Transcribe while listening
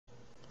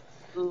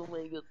Oh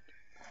my god.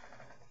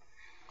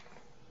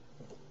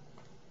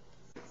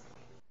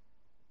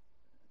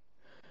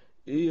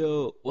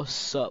 Yo,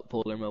 what's up,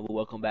 Polar Mobile?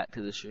 Welcome back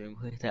to the stream.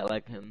 Hit that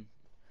like and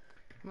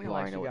How many you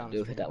already likes know you got what on to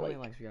do. stream? Hit that How many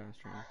like. likes you got on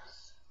stream?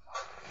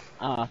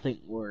 I think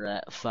we're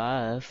at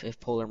 5. If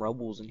Polar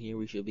Mobile's in here,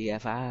 we should be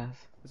at 5.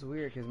 It's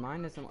weird because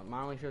mine doesn't.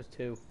 Mine only shows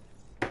 2.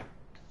 Yeah.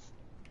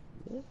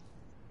 It's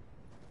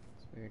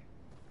weird.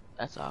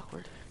 That's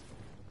awkward.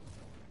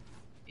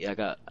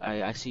 Yeah,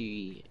 I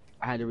see.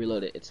 I had to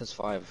reload it. It says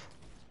 5.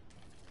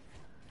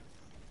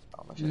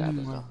 Oh, my shit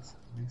happens though.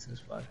 It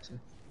says 5 too.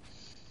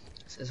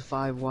 It says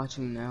 5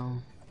 watching now.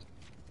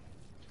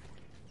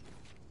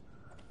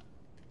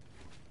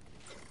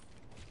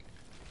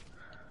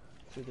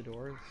 Through the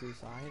door, through the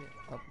side,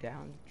 up,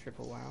 down,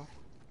 triple wow.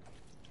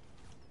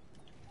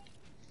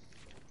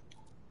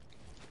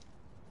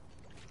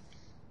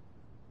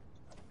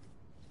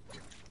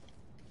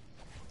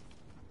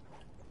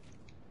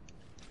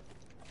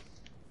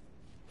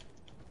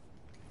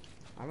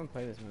 I haven't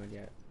played this mode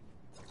yet.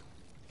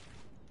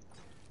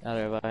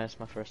 Neither have I. It's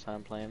my first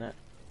time playing it.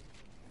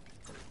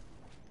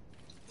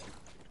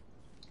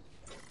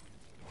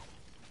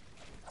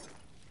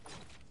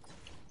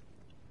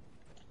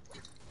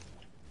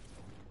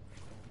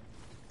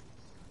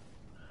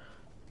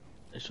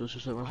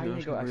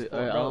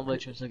 I'll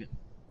let you in a second.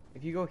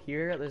 If you go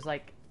here, there's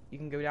like you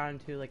can go down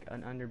into like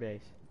an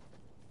underbase.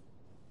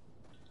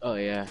 Oh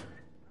yeah,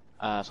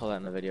 I saw that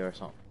in the video or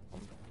something.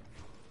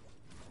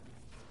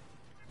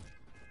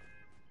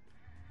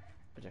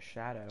 There's a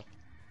shadow.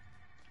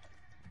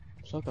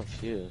 I'm so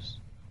confused.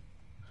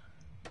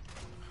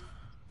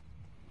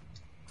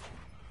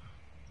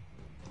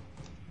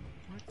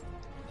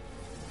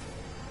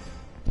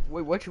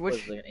 Wait, which? What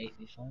is it, like an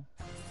 8v5?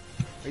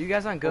 Are you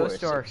guys on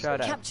Ghost or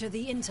Shadow? Capture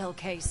the intel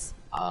case.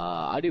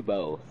 I do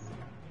both.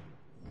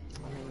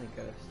 I'm mainly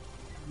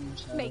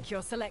Ghost. Make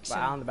your selection.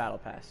 But I'm on the battle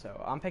pass,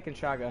 so I'm picking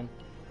shotgun.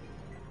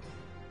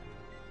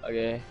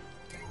 Okay.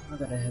 I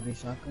got a heavy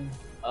shotgun.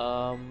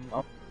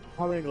 I'm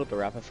probably gonna go with the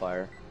rapid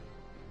fire.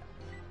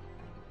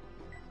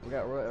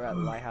 We're at the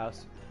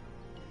lighthouse.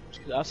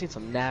 I've seen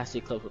some nasty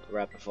clips with the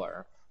rapid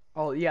fire.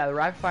 Oh yeah, the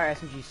rapid fire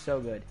SMG is so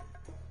good.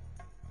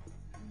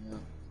 Yeah.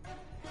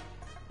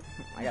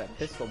 I got a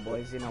pistol,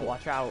 boys. You know,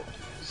 watch out.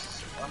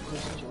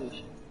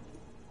 Situation.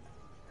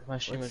 My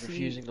stream Let's is see.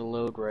 refusing to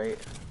load right.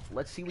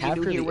 Let's see what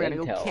Capture you do here. the We're gonna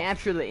go intel.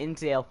 capture the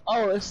intel.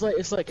 Oh, it's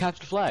like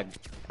capture flag.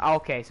 Oh,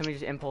 okay, somebody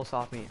just impulse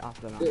off the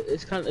mountain.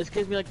 It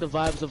gives me like the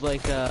vibes of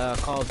like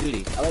Call of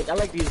Duty. I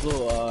like these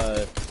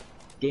little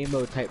game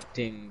mode type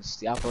things,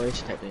 the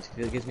operation type things. 'Cause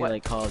it gives me What?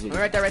 like Call of Duty.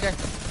 Right there, right there.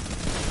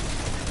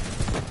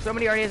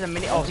 Somebody already has a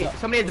mini. Oh,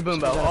 somebody has a boom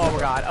bow. Oh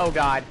god. Oh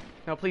god.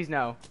 No, please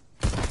no.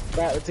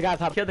 It's a guy on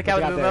top. Kill the cow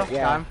with the boom bow.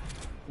 Yeah. Got him.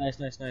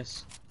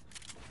 Nice.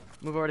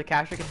 Move over to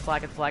capture. Get the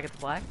flag. Get the flag. Get the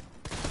flag.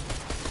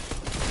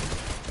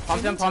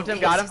 Pumped him.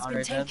 Got him.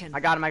 Been taken. I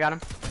got him. Get out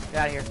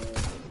of here.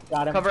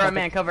 Got him. Cover him,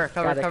 man. Cover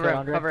Got it,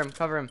 him.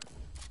 Cover him.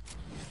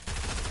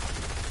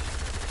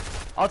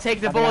 I'll take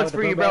the Got the guy bullets with the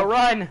for you, boom bro. bow.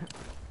 Run.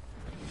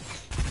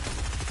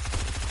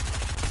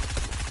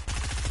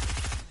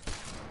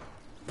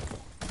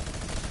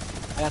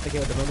 I got the kid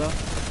with the boom bow.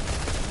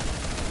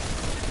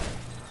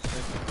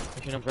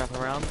 Pushing him, wrapping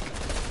around.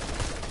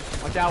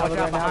 Watch out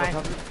behind.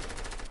 Cover.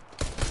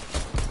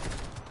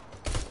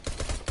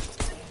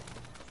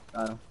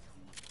 Got him.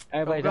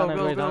 Everybody down,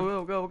 everybody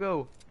down.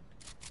 Go.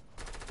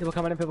 People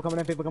coming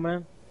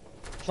in.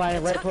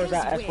 Flying right towards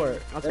that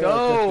escort. Let's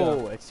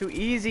go. It's too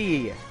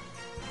easy.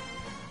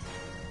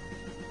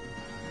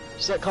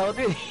 Just like Call of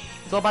Duty.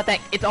 It's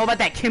all about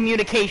that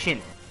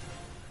communication.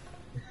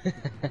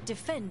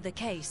 Defend the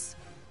case.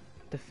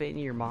 Defend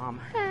your mom.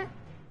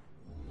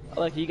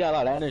 Like you got a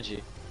lot of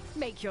energy.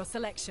 Make your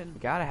selection. You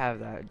gotta have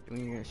that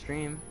when you're gonna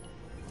stream.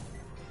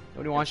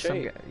 You don't want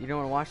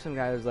to watch some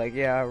guy who's like,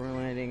 yeah, we're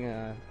landing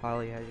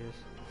poly hedges.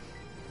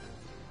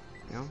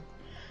 You know?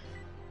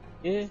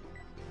 Yeah.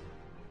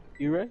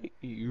 You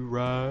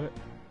right.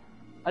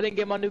 I didn't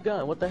get my new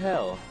gun. What the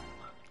hell?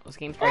 This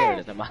game's Oh, there trash.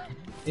 it is. Never mind.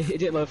 It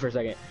didn't load for a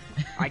second.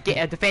 Alright,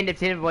 get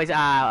defend, boys.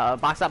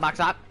 Box up.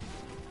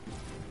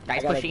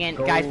 Guys got a pushing in.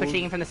 gold- Guys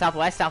pushing in from the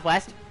southwest.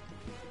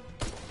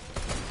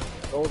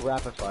 Gold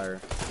rapid fire.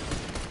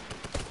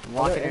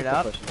 Locking it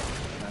up. Pushing it.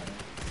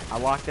 I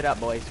locked it up,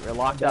 boys. We're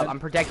locked up. dead. I'm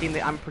protecting.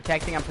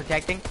 I'm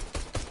protecting.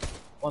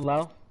 One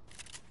low.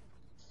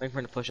 Waiting for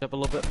him to push up a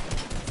little bit.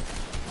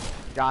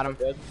 Got him.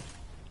 Good.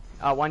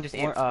 One just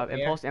More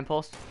here.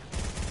 impulse.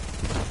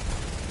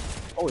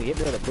 Oh, he hit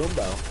me with a boom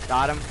bow.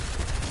 Got him.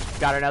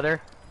 Got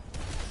another.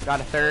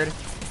 Got a third.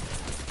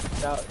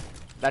 Out.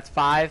 That's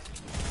 5.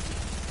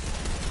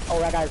 Oh,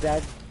 that guy's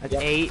dead. That's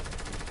Yep. 8.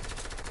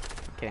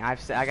 Okay,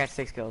 I got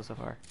 6 kills so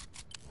far.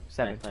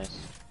 7. Nice.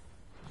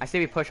 I say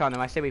we push on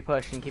them. I say we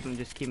push and keep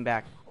them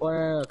back.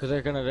 Well, no, because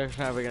they're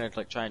probably gonna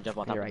like try and jump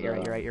on top You're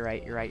of right. You're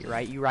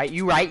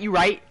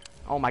right.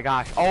 Oh my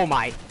gosh. Oh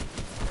my.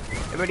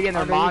 Everybody and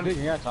their moms.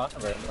 You're not talking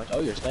very much. Oh,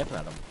 you're sniping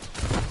at them.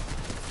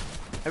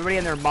 Everybody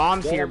and their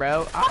moms Get here, him.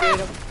 bro. Get Ah!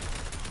 him.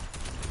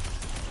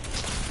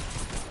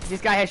 This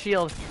guy has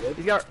shield.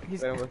 He's got.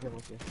 He's.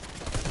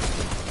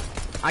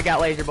 I got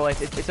laser, boys.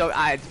 It's so.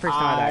 It's the first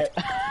time I died.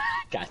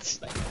 Got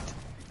sniped.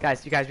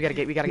 Guys, you guys, we gotta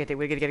get it. We gotta get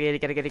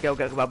it. Go.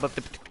 There's a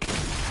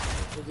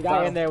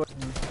guy in there with.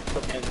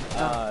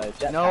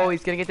 No,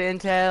 he's gonna get the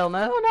intel.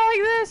 No, not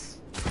like this.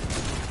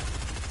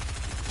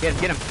 Get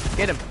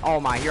him. Oh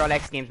my, you're on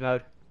X Games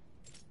mode.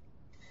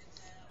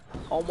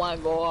 Oh my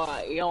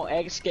god, he on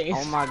X Games.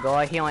 Oh my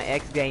god, he on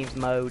X Games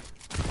mode.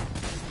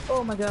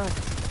 Oh my god.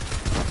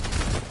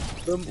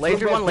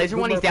 Laser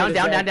one, he's down.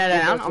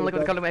 I'm looking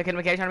at the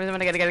communication. I'm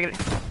gonna get it.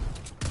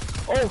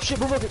 Oh shit,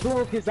 boom,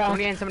 is down.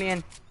 Somebody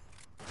in.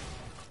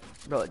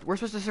 Bro, we're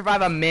supposed to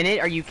survive a minute?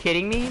 Are you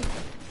kidding me?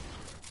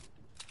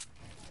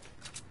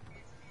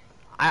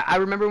 I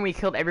remember when we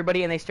killed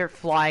everybody and they start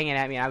flying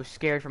at me. I was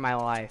scared for my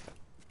life.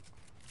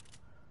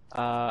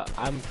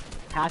 I'm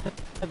half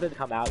of them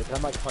come out because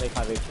I'm like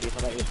 25 HP, so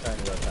I'm not just trying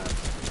to go down.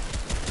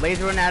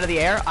 Laser one out of the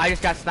air. I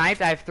just got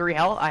sniped. I have 3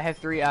 health. I have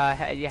 3,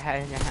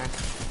 yeah.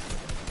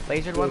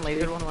 Lasered one,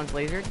 one's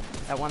lasered.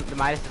 That one, the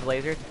Midas is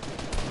lasered.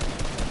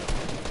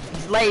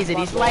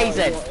 He's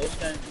lasered.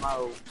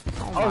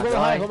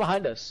 Oh, go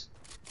behind us.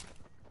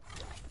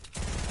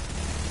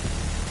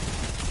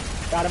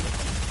 Got him.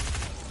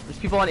 There's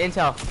people on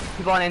intel.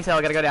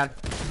 Gotta go down.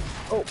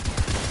 Oh.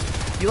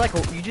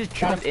 You just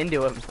jumped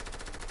into him.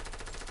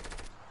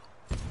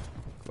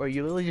 Or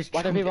you literally just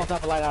Why are people on top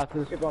of the lighthouse?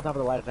 There's people on top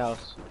of the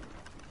lighthouse.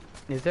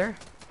 Is there?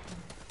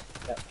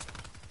 Yep.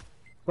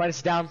 Right,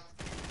 it's down.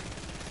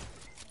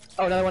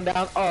 Oh, another one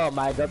down. Oh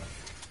my god.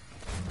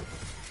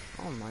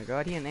 Oh my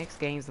god, he in X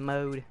Games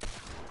mode.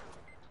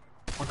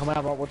 I'm coming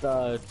out with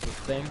the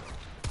thing.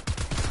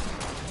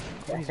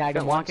 He's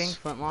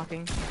flint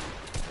locking.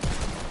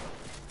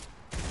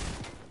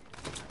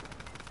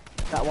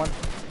 That one.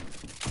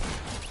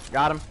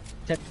 Got him.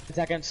 10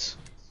 seconds.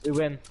 We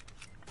win.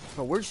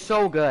 Bro, we're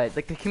so good.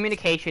 Like, the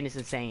communication is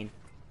insane.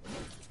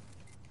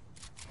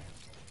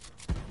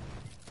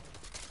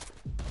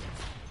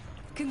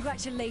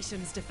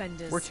 Congratulations,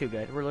 defenders. We're too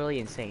good. We're literally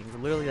insane. We're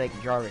literally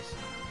like Jarvis.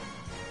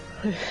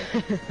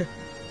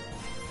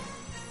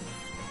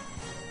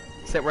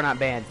 Except we're not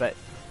banned, but...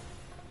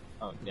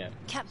 Oh, yeah.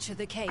 Capture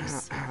the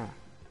case.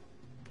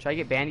 Should I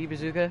get Bandy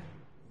Bazooka?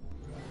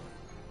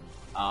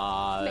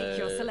 Make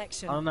your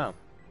selection. I don't know.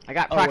 I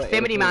got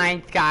proximity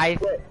mines, guys.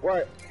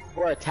 We're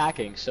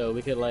attacking, so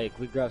we could like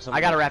we grab something.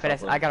 I got a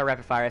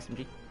rapid fire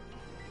SMG.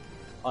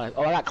 Oh, I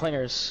got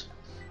clingers.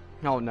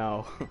 Oh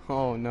no.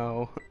 Oh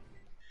no.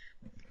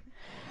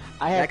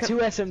 I have 2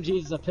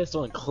 SMGs, a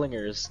pistol, and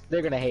clingers.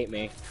 They're gonna hate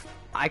me.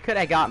 I could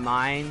have got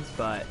mines,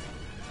 but...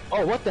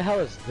 Oh, what the hell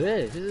is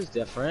this? This is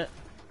different.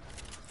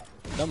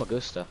 No me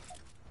gusta.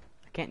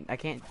 I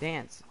can't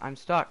dance. I'm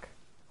stuck.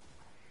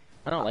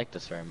 I don't like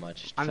this very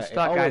much. I'm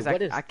stuck, guys.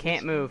 I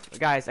can't move.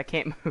 Guys, I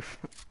can't move.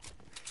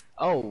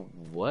 Oh,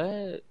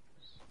 what?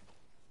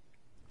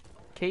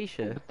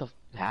 Keisha. What the?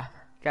 Yeah.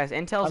 Guys,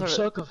 intel's I'm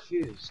so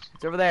confused.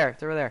 It's over there.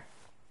 It's over there.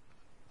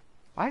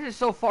 Why is it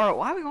so far?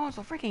 Why are we going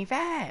so freaking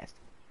fast?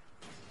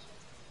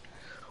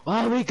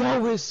 Why are we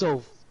going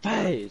so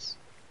fast?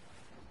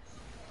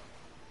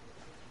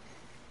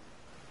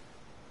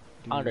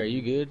 Andre,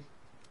 you good?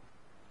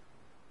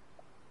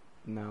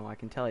 No, I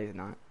can tell he's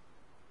not.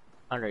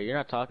 Andre, you're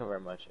not talking very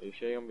much. Are you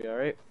sure you're gonna be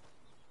alright?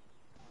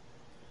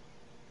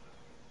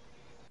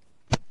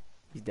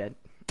 He's dead.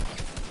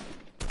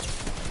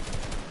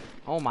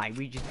 Oh my,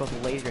 we just both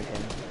lasered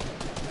him.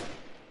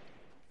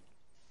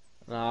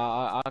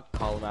 Nah, I'll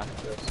call him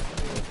after this.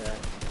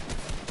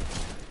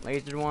 Okay.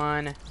 Lasered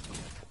one.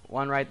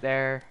 One right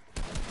there.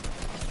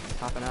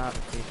 Popping up.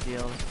 Face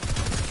shield.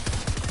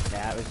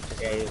 Yeah, it was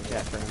just a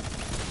jet for him.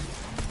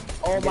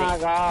 Oh my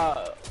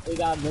god. We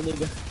got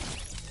minigun.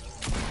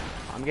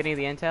 I'm getting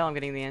the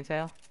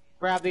intel.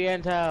 Grab the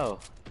intel.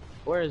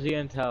 Where is the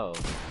intel?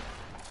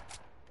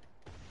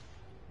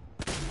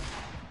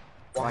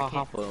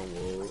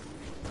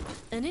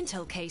 An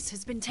intel case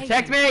has been taken.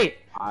 Protect me!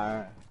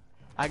 I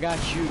got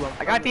you.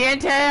 I got the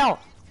intel!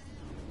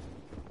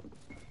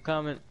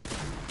 Coming.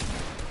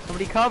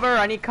 Somebody cover!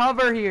 I need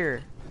cover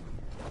here!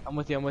 I'm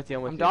with you.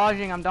 I'm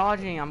dodging.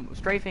 I'm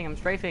strafing.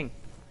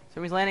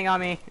 Somebody's landing on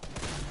me.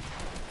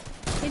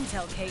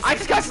 Intel case. I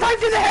just got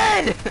sniped in the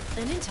head!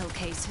 An intel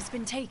case has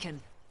been taken.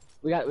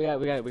 We got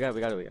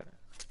it.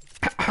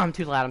 I'm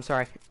too loud, I'm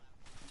sorry.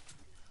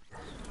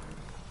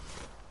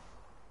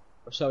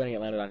 We're still gonna get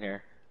landed on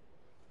here.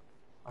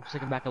 I'm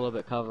sticking back a little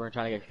bit cover and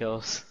trying to get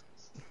kills.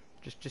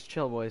 Just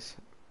chill, boys.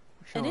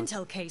 An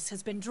intel case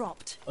has been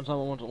dropped. One's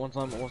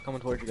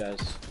coming towards you guys.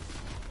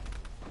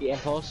 The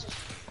impulse.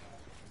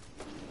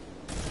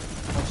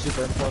 I'm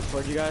super impulse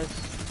towards you guys.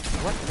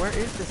 What? Where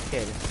is this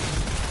kid?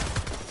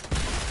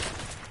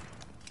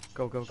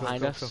 Go.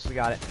 Behind us. We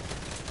got it.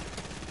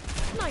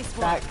 Nice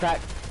work.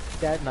 Crack.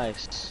 Dead.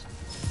 Nice.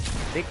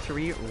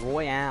 Victory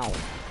Royale.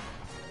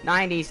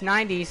 90s.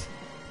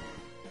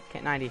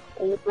 Can't 90.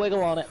 Oh,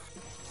 wiggle on it.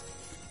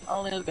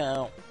 Oh, let's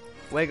go.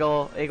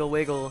 Wiggle,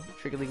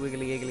 triggly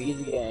wiggly giggly.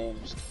 Easy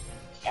games.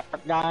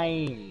 Epic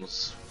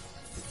games.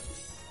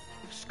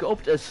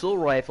 Scoped assault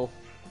rifle.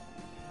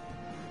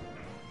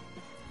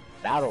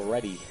 battle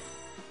ready.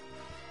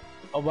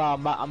 Oh wow,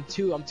 I'm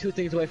two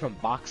things away from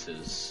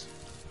boxes.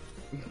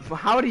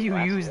 How do you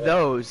use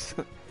those?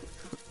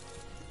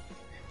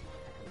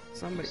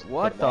 Somebody,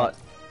 what the?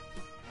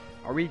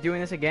 Are we doing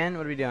this again?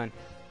 What are we doing?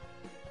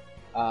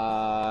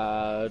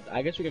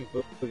 I guess we can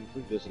do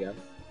this again.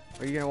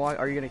 Are you gonna walk?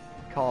 Are you gonna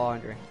call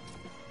Andre?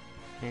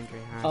 Andre.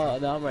 Oh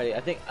no, I'm ready. I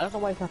don't know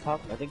why he's not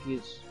talking. I think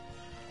his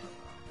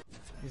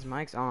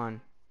mic's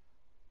on.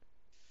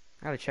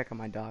 I gotta check on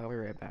my dog. I'll be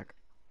right back.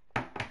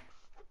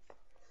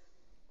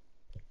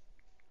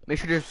 Make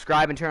sure to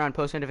subscribe and turn on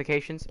post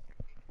notifications.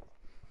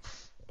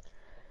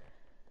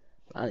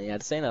 Yeah,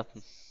 to say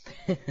nothing.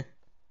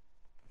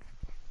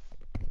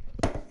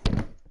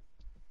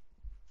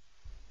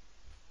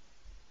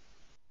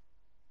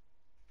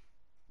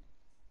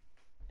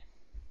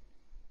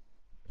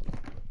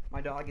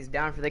 My dog is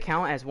down for the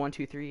count as 1,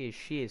 2, 3 as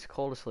she is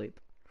cold asleep.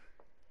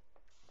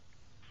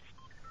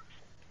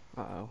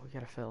 Uh-oh, we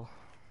gotta fill.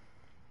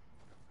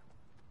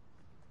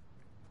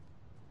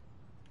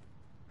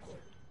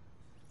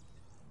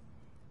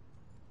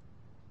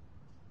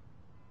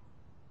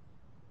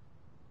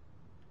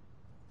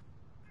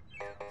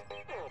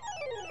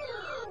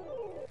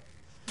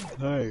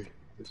 Hey,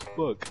 this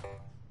book.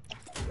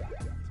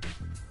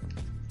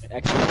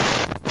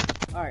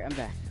 Alright, I'm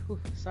back. Whew,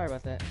 sorry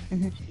about that.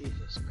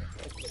 Jesus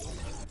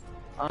Christ.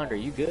 Andre,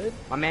 you good?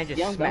 My man just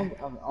Yeah, smacked.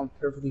 I'm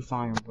perfectly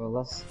fine, bro.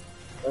 Let's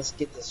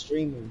get the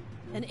streaming.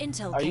 An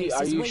intel Are case you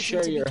is waiting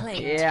sure to be you're-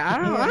 claimed. Yeah, I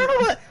don't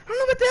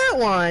know about that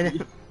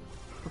one.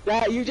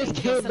 That you just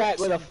came back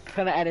with a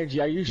ton of energy.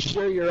 Are you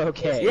sure you're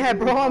okay? Yeah,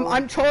 bro,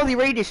 I'm totally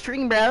ready to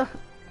stream, bro.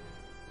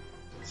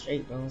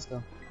 Straight, bro. Let's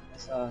go.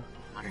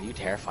 Andre, you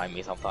terrify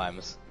me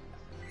sometimes.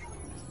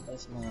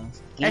 That's my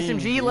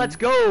SMG, let's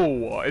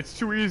go. It's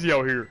too easy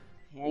out here.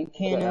 hand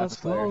cannon. Let's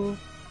go.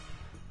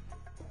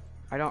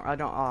 I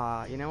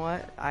don't. You know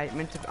what? I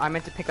meant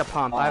to pick a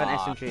pump. I have an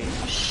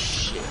SMG.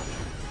 Shit.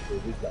 Here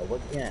we go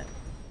again.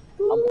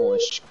 I'm going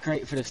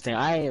straight for this thing.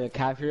 I ain't even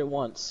captured it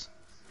once.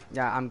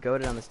 Yeah, I'm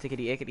goated on the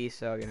stickety ickety,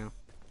 so you know.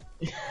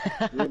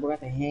 Yeah, we got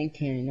the hand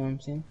cannon. You know what I'm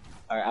saying?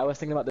 Alright, I was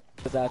thinking about this.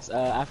 That's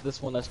after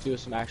this one, let's do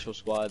some actual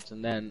squads,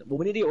 and then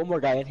we need to get one more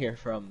guy in here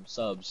from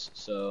subs.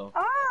 So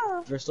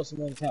if there's still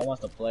someone in chat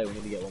wants to play, we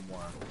need to get one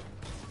more.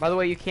 By the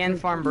way, you can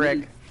farm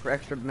brick for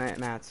extra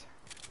mats.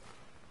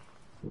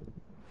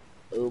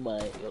 Oh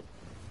my.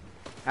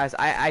 As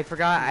I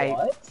forgot.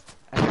 What?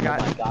 I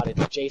forgot. Oh my god,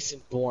 it's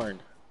Jason Bourne.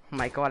 Oh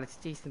my god, it's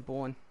Jason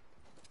Bourne.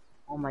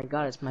 Oh my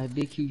god, it's my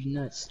big huge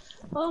nuts.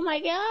 Oh my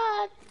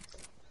god!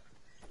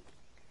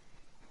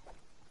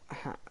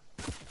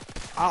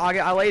 I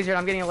lasered.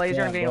 I'm getting a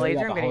laser. Yeah, I'm getting a bro, you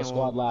laser. got I'm the getting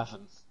whole a squad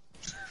laughing.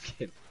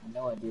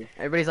 No idea.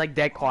 Everybody's like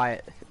dead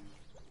quiet.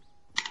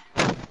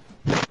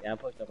 Yeah, I'm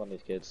pushing up on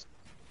these kids.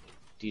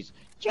 These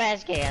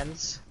trash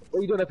cans. What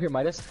are you doing up here,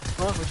 Midas?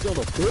 Huh? What you doing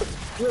up here?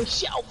 You ain't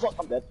shit. Oh fuck,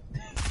 I'm dead.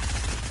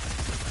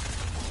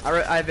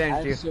 I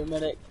avenged you.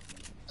 Cinematic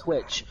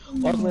Twitch.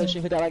 Also, make sure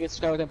you hit that like and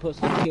subscribe and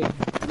post notification.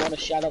 If you want a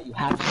shout out, you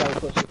have to shout out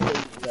post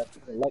notification. You have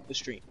to like the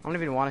stream. I don't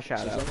even want to shout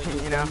So out. as long as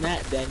You you've know. done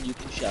that, then you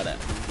can shout out.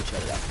 You can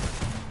shout it out.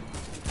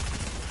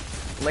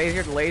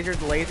 Lasered.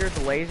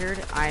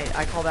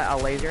 I call that a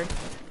lasered.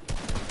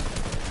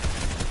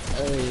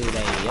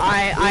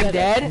 Oh, I'm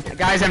dead.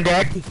 Guys, I'm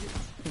dead.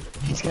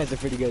 These guys are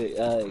pretty good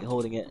at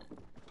holding it.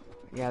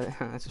 Yeah,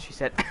 that's what she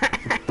said.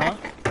 Huh?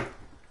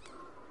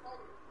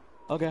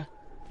 Okay.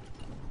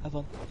 Have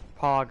fun.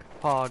 Pog.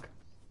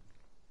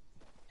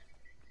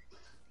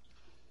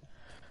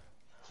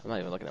 I'm not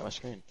even looking at my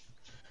screen.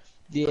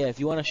 Yeah, if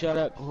you want to shout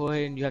out, go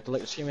ahead and you have to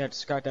like the stream, you have to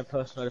subscribe and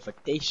post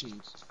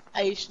notifications.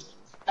 Hey.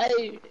 Let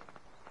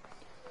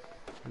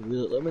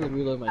me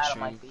reload my Out of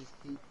my stream. face,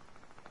 dude.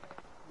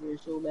 You're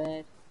so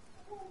bad.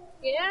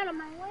 Get out of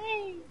my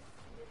way!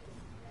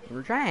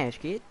 We're trash,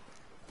 kid.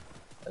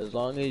 As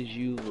long as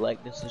you like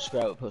and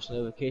subscribe and post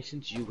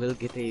notifications, you will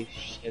get a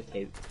shit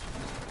tape.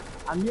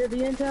 I'm near the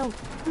intel.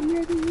 Oh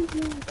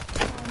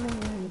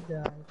my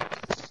god.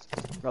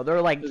 Bro,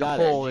 they're like You got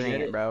it, holding you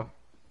get it, it? bro.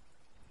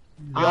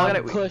 We all I'm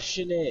gotta-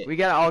 pushing it. We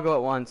gotta all go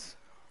at once.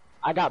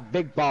 I got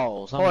big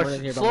balls. I'm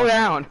running here Push. by Slow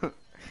myself. down.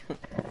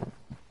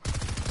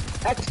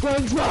 X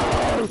Games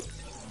mode!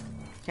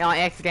 Hell,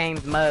 X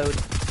Games mode.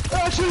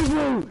 X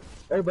mode!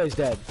 Everybody's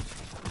dead.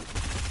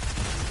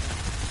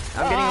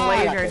 I'm getting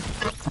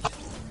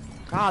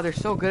lasered. God, they're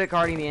so good at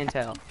guarding the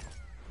intel.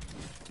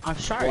 I'm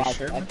sorry, Well,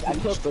 sir. I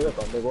killed 3 of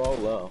them. They were all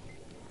low.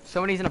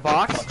 Somebody's in a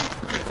box.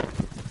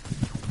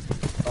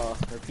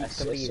 As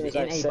Somebody's soon as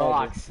in I a said,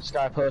 box.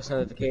 subscribe, post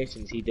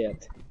notifications. He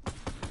dipped.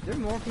 There's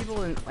more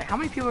people in. Like, how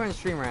many people are in the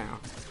stream right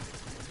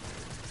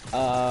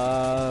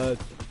now?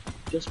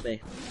 Just me.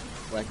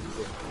 Like,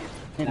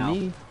 And now.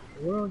 me.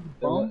 World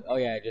Oh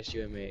yeah, just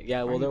you and me.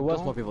 Yeah, well Are there you was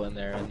dumb? more people in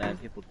there, and then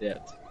people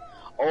dipped.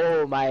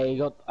 Oh my!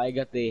 I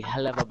got the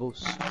hell of a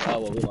boost.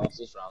 Oh well, we lost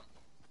this round.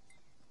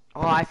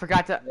 Oh, I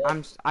forgot to.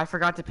 I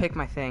forgot to pick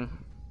my thing.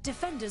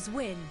 Defenders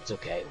win. It's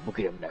okay. We'll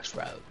get him next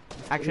round.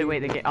 Actually, wait.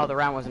 The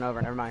round wasn't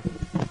over. Never mind.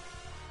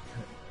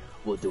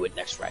 We'll do it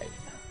next round.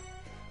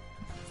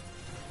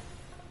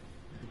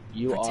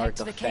 You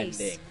Protect are the case.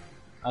 defending.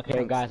 Okay,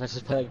 well, guys, let's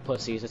just play like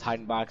pussies. Let's hide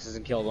in boxes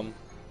and kill them.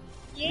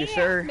 Yeah. You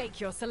sure? Make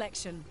your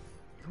selection.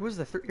 Who's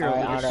the 3-year-old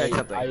who Alright, just said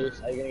something? are you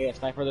gonna get a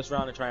sniper this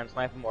round and try and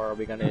snipe him, or are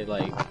we gonna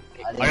like?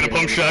 I'm gonna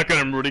pump shotgun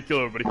and ready to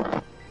kill everybody.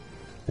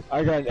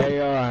 I got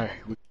an AR.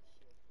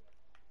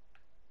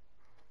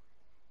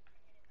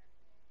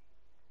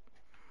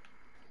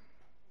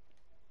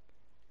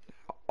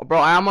 Bro,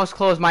 I almost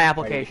closed my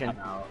application.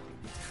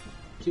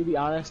 To be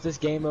honest, this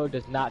game mode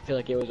does not feel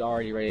like it was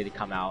already ready to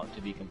come out.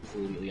 To be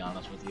completely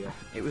honest with you,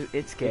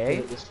 It's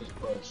gay. This was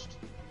pushed.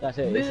 That's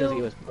it. It feels like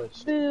it was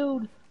pushed.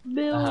 Build.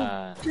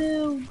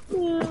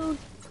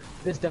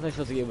 This definitely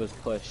feels like it was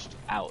pushed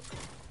out.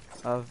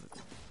 Of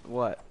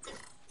what?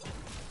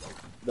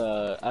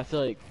 I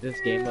feel like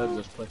this game mode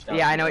was pushed out.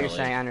 Yeah, I know what you're early.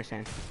 saying. I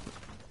understand. I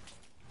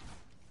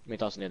mean,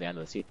 it's also near the end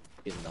of the season,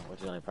 though, which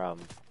is the only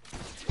problem.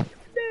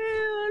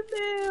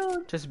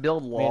 Just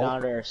build Me and wall.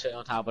 Andre are sitting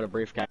on top of the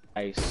briefcase.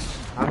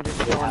 I'm just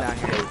chilling down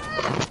here.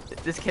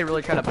 This kid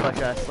really tried to push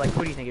us. Like,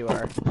 who do you think you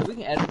are? We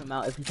can edit him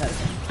out if he tries.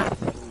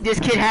 This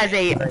kid has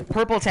a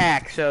purple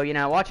tack, so you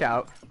know, watch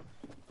out.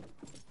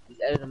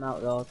 Just edit him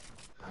out, dog.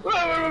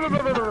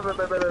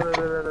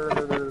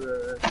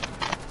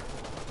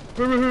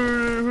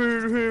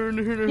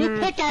 He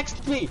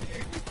pickaxed me!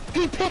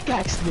 He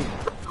pickaxed me!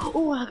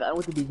 Oh, I got him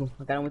with the beagle.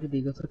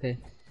 It's okay.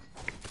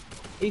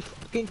 He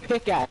fucking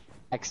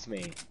pickaxed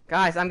me.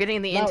 Guys, I'm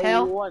getting the Not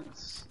intel.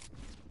 once.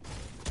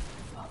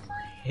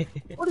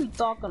 What are you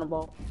talking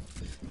about?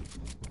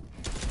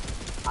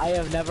 I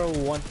have never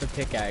once been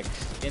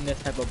pickaxed in this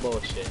type of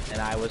bullshit,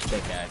 and I was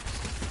pickaxed.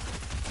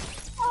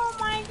 Oh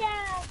my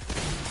god.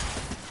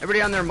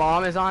 Everybody on their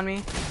mom is on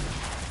me.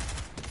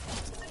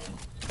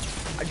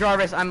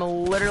 Jarvis, I'm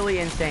literally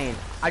insane.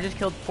 I just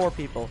killed 4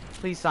 people.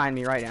 Please sign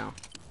me right now.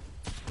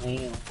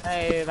 Damn.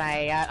 Oh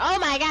my god. Oh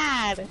my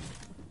god!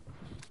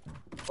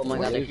 Oh my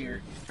god, they're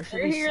here.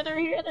 They're here.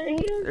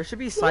 There should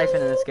be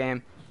siphon in this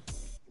game.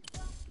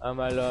 Oh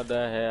my lord,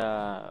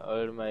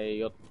 oh my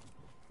god.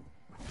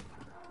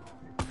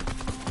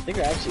 I think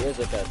there actually is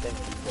like a thing.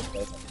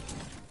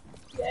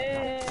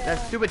 Yeah. That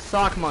stupid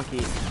sock monkey.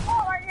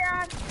 Oh my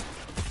god.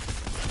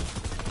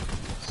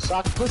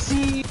 Sock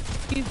pussy!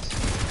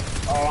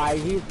 Oh, I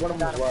he's one of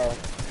them as well.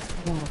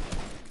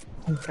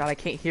 God, I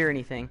can't hear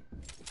anything.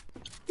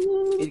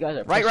 These guys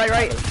are Right.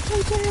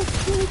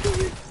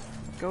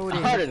 Go I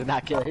in. heard it did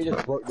not care. He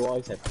just worked the wall.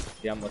 He said,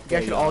 "Yeah, I'm You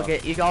guys should all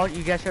get. You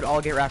guys should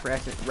all get rapid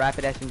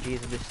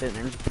SMGs and just sit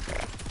there.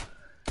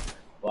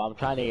 Well, I'm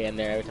trying to get in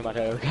there. Every time I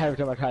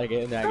try to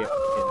get in there, I get.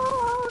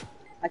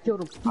 I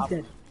killed him. He's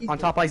dead. On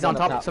top, he's on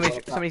top.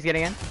 Somebody's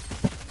getting in.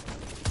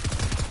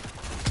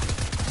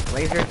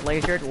 Lasered.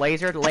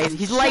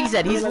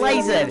 He's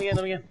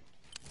lasered.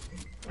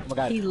 Oh my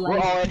god. He We're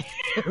all in.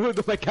 Oh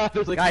my god,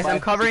 there's like Guys, I'm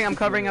 5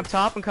 covering up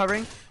top. I'm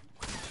covering.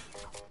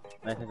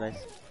 Nice.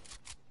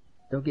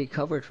 Don't get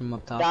covered from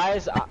up top.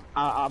 Guys,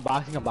 I'm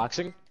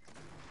boxing.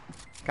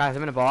 Guys,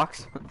 I'm in a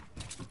box.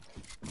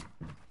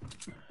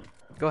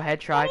 Go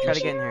ahead, try to get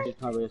in here. He's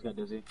probably just got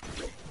dizzy.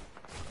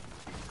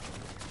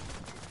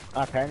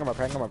 I'm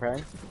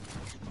repairing.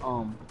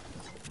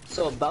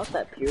 So about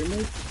that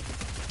pyramid,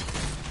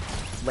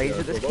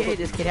 Laser this kid.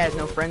 This kid has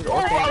no friends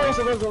or family.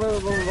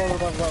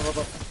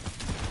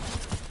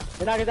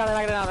 They knock it down.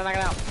 I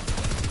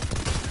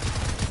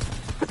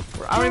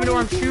don't even know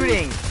where I'm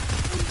shooting.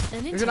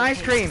 There's an ice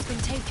cream. Has been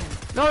taken.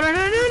 No!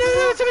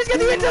 Somebody's got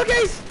the intel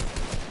case.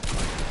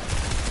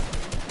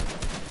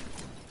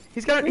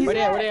 He's got. Where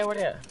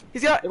they?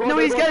 He's got. No,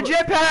 he's got a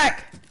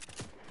jetpack.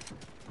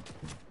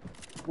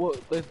 Well,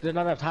 there's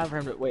not enough time for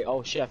him to wait.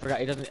 Oh shit, I forgot.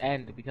 It doesn't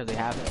end because they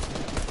have it.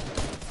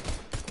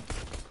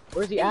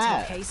 Where's he Intel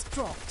at? case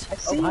dropped.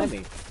 Oh, behind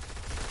me.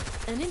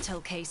 An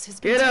intel case has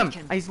been Get him.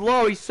 taken. He's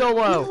low. He's so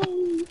low.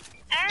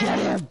 Get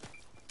him!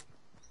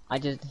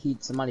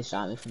 somebody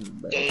shot me from the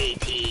back.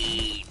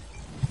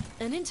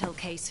 An intel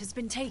case has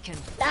been taken.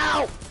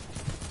 No!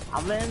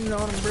 I'm landing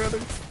on him, brother.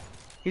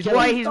 He's Kill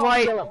white. him. He's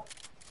white. Kill him.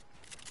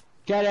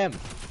 Get him!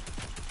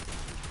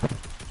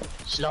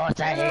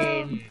 Slaughter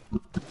him!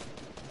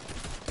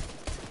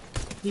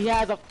 He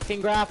has a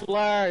fucking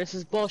grappler. This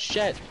is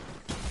bullshit.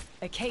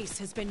 A case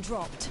has been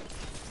dropped.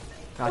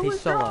 God, he's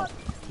so low.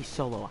 He's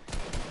so low.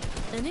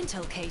 An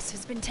intel case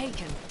has been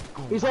taken.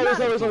 He's low.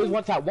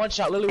 One shot. One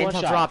shot. Literally one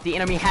Intel shot. drop. The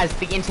enemy has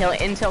the intel.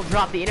 Intel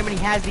drop. The enemy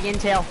has the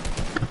intel.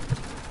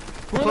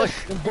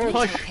 Push. An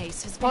Push. intel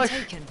case has been Push.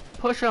 taken.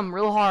 Push him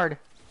real hard.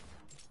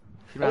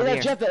 Shoot Look out at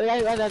of that the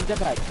air. jetpack. That's a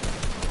jetpack.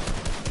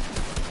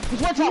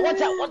 He's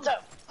one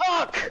shot.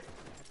 Fuck!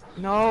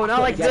 No, not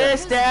like Get it.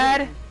 this,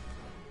 Dad.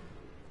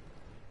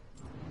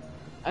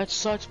 That's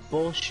such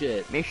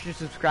bullshit. Make sure to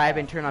subscribe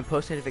and turn on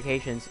post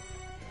notifications.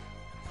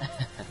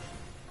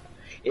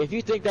 If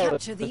you think that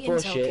was Capture the intel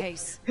bullshit,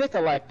 case. hit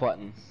the like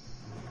button.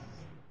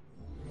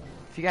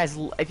 If you guys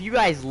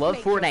love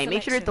Make your Fortnite,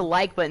 make sure to hit the selection.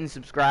 like button, and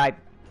subscribe.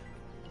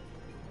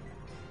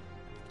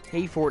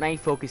 Hey, Fortnite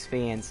Focus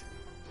fans.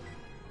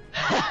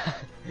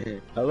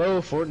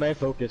 Hello, Fortnite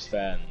Focus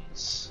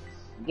fans.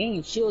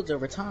 Gain shields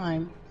over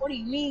time. What do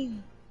you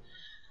mean?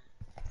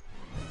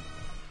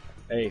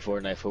 Hey,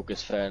 Fortnite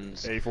Focus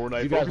fans. Hey,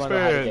 Fortnite You guys Focus wanna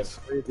know how to get fans.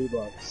 free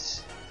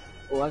V-Bucks.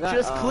 Oh, I got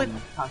Just click-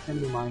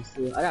 proximity mines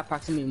too. I got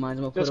proximity mines.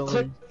 I'm gonna Just put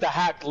click on. the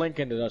hacked link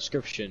in the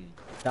description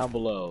down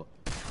below.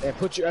 And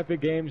put your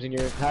Epic Games and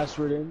your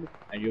password in,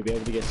 and you'll be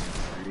able to get some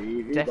free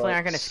V-Bucks. Definitely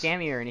aren't gonna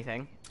scam you or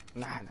anything.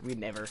 Nah, we'd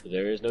never.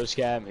 There is no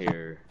scam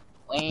here.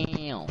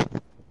 Wow.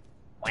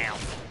 Wow.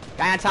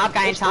 Guy on top, guy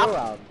on Let's go top.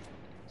 around.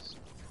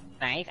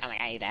 Nice. Oh my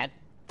god, you dead.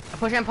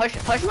 Push him, push,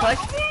 push, push.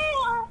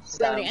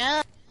 Somebody,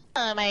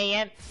 oh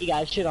man. He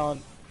got shit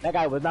on. That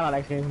guy was not on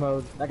X Games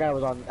mode. That guy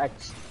was on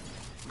X.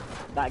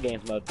 Not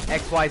Games mode.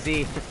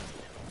 XYZ.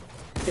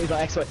 He's on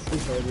X mode.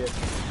 Yeah.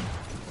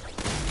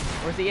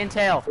 Where's the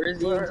intel? Where's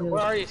the Where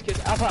intel? are you, kids?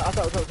 Up top, up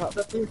top, up top,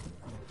 up there.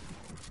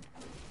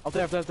 Up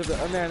there, up there, up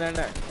there. In there, in there, in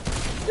there.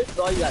 This is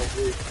all you guys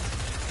do.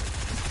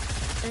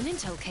 An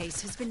intel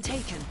case has been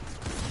taken.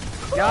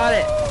 Got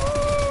it.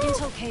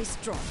 Intel case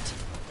dropped.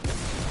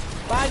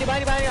 Behind you,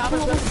 behind you, behind you.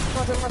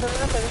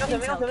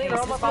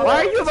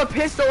 Why do you have a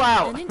pistol An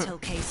out? intel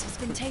case has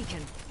been taken.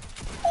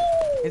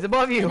 He's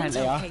above you. An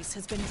they are. intel case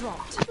has been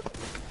dropped.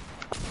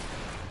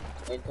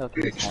 Intel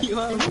case.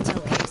 An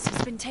intel case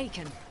has been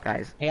taken.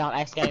 Guys. He on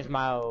X Games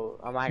mode.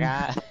 Oh my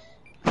god.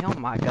 Oh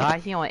my god,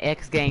 he on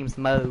X Games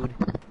mode.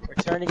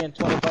 Returning in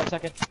 25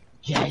 seconds.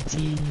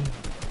 Jetty.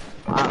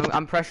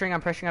 I'm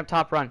pressuring up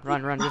top. Run,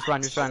 just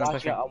run. I'm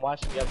pressuring. I'm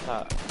watching you up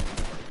top.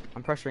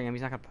 I'm pressuring him.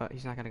 He's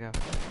not gonna go.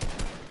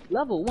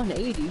 Level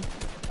 180.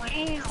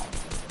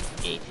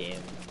 Hate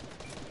him.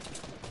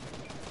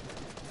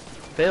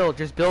 Build,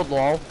 just build,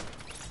 lol.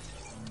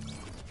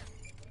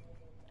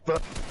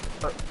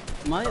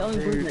 My only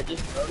person that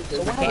just noticed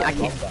is I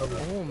can't.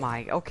 Oh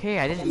my. Okay,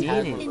 I didn't mean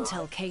it.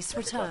 Intel case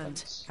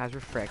returned. Guys, we're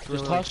fricked.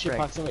 Just toss your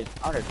proximity.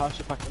 Honor, toss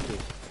your proximity.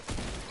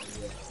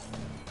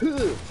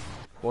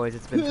 Boys,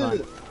 it's been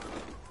fun.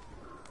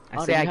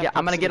 I say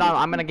I'm gonna get on.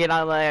 I'm gonna get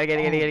on. Get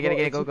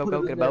it. Go.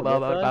 Get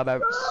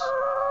bow.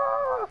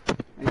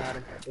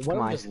 Come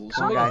on,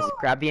 guys.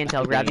 Grab the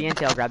intel. Grab the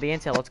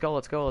intel. Let's go.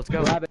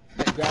 Grab it.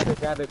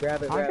 Grab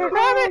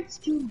it.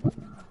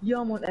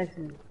 Yo, I'm on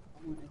X-Men.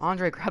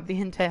 Andre, grab the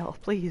intel,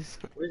 please.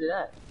 Where's it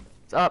at?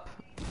 It's up.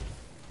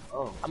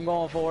 Oh. I'm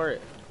going for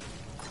it.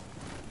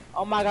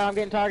 Oh my god, I'm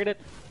getting targeted.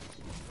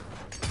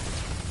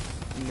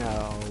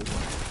 No.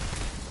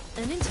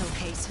 An intel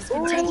case has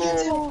been taken.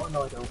 Oh,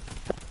 no, I don't.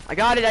 I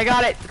got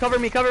it. Cover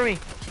me.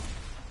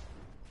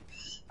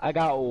 I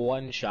got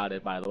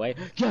one-shotted, by the way.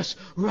 Yes,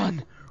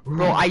 run.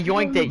 Bro, I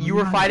yoinked it. You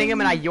were fighting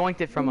him and I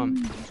yoinked it from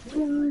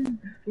him.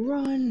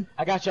 Run.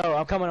 I got you.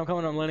 I'm coming.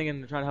 I'm leaning in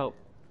and trying to help.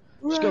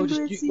 Just go.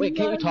 Wait.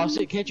 Can't you toss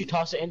it? Can't you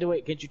toss it into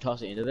it? Can't you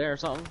toss it into there or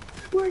something?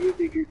 Where do you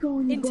think you're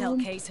going? Intel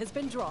case has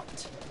been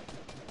dropped.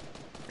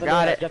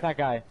 Got it. Get that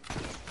guy.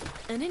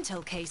 An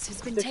intel case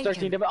has been 613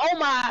 taken. damage. Oh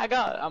my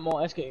god! I'm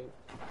on S game.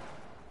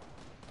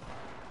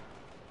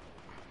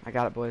 I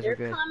got it, boys. We're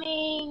good.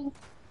 Coming.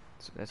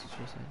 That's what she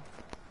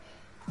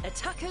said.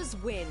 Attackers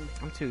win.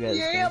 I'm too good at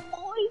this game.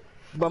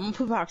 But I'm gonna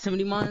put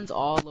proximity mines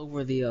all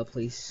over the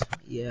place.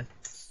 Yeah.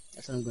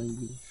 That's what I'm gonna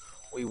do.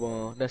 We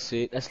won. That's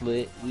it. That's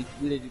lit. We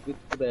did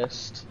the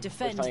best.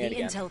 Defend Let's try the it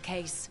again. intel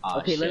case. Oh,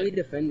 Okay, let shit. me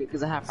defend it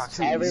because I have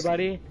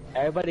proximity.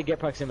 Everybody get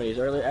proximities.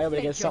 Everybody Make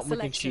get your something we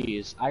can selection.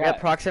 cheese. I got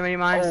proximity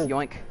mines. Oh.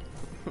 Yoink.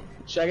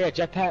 Should I get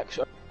a jetpack?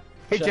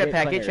 Get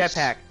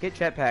clingers?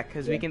 jetpack,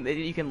 because Yeah. you can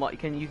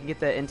get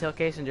the intel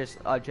case and just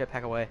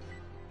jetpack away.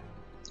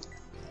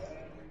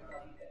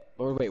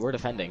 Wait, we're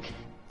defending.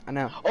 I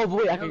know. Oh, but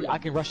wait, I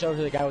can rush over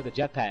to the guy with the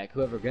jetpack.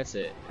 Whoever gets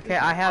it. Okay,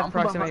 I have I'm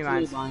putting proximity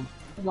mines.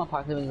 I'm on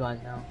proximity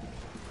mines now.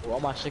 Well, all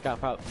my shit got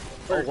prob.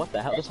 Oh, what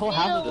the hell? This whole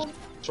house is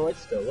destroyed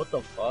still. What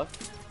the fuck?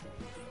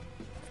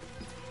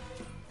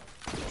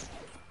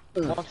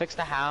 Come on, fix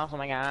the house. Oh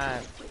my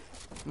god.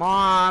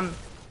 Mom,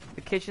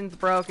 the kitchen's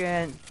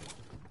broken.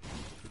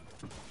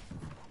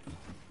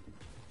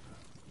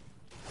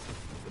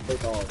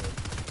 Take all of it.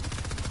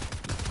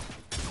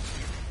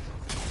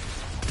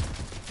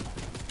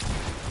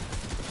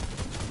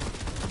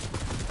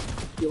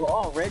 Yo,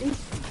 already?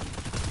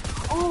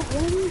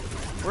 Already?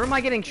 Where am I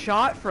getting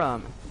shot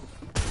from?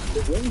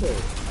 The window.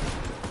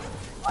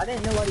 I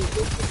didn't know what he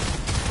did.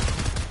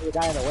 The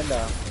guy in the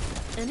window.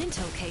 An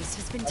intel case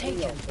has been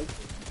taken.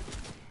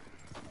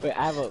 Wait,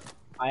 I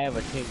have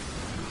a king.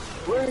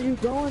 Where are you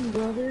going,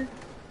 brother?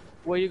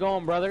 Where you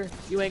going, brother?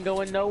 You ain't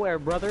going nowhere,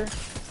 brother.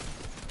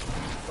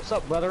 What's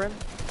up, brethren?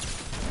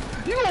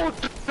 You don't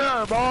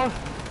there, boss.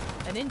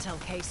 An intel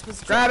case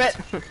was Grab it.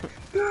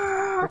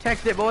 dropped.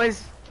 Protect it,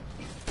 boys.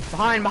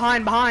 Behind.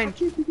 Can't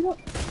pick it up.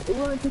 They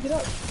want to pick it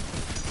up.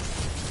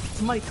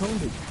 Somebody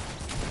coned it.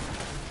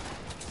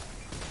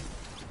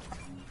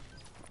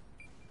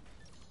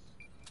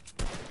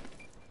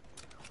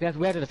 We have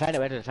to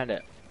defend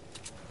it.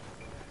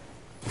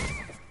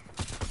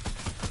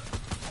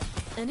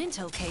 An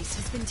intel case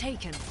has been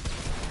taken.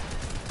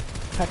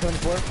 Pack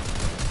 24.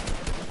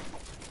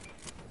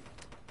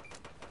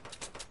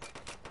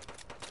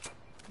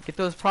 Get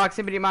those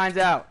proximity mines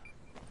out.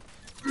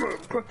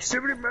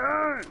 Proximity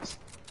mines!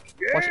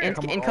 Watch,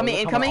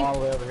 incoming. All the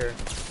way over here.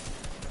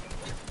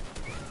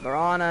 They're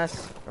on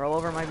us. They're all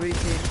over my booty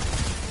cheek.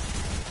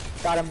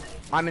 Got him.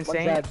 I'm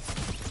insane.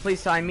 Please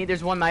sign me.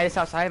 There's one Midas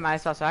outside.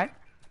 Midas outside.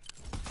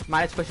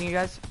 Midas pushing you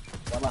guys.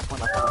 One left.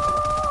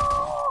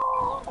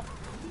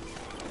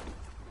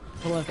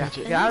 Hold on, catch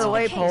it. Get out of the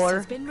way,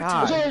 Polar.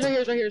 God.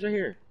 It's right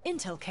here.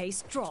 Intel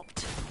case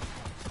dropped.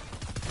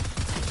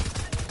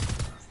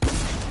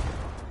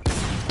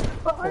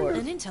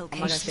 An intel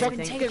case has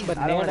been taken.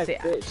 I don't want to say.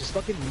 Just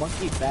fucking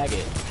monkey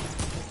faggot.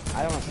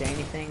 I don't want to say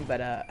anything,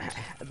 but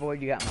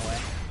Void, you got in my way.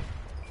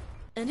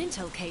 An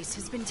intel case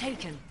has been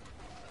taken.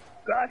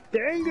 God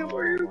dang it,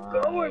 where you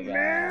going,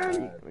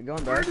 man? We're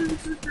going, bro.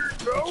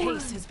 The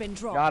case has been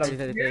dropped. Got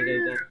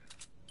him.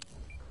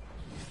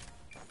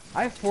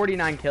 I have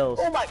 49 kills.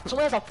 Oh my!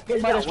 Someone has a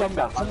fucking Midas drum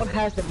gun. Someone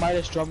has the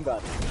Midas drum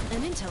gun.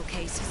 An intel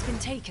case has been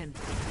taken.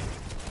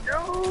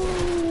 No!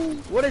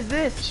 What is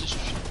this?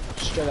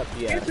 Straight up,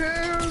 yeah.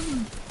 Get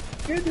him!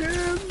 Get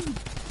him!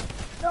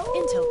 No!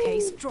 Intel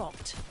case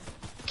dropped.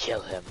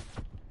 Kill him.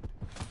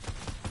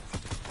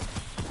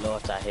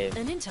 Lord, I hit.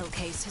 An intel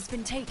case has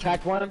been taken.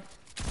 Cracked one.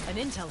 An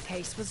intel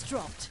case was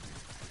dropped.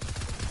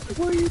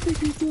 What do you think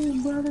you're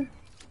doing, brother?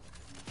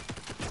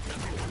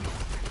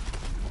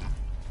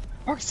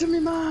 Proximity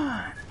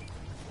mine!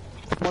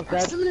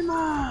 Proximity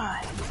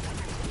mine!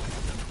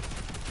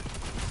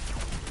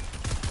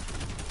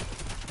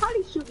 How'd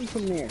he shoot me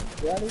from there?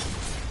 Ready?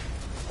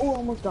 Oh, I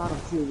almost got him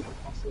too.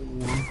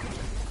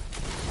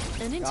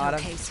 An intel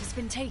case has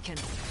been taken.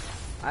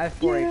 I have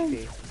 4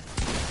 HP.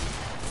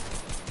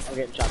 I'm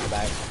getting shot in the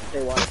back.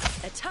 Stay one.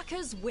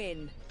 Attackers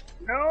win.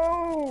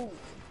 No!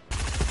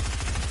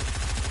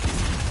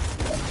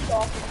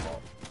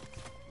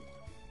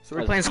 So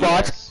we're playing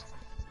squads?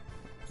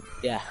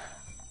 Yeah.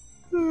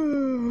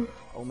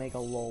 Omega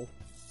lol.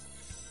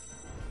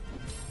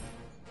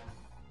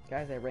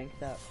 Guys, I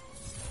ranked up.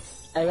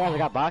 Hey guys, I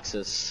got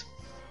boxes.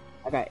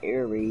 I got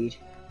air raid.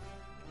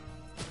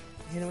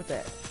 Hit him with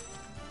that.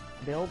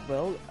 Build.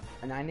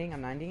 I'm 90.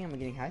 I'm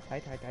getting high.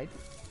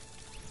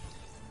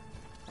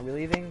 Are we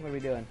leaving? What are we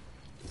doing?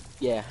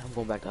 Yeah, I'm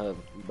going back to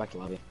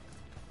lobby.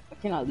 I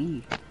cannot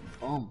leave.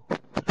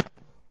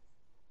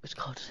 It's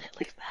called just hit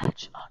leave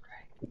match,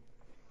 Andre.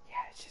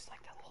 Yeah, it's just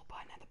like that little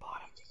button at the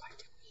bottom. I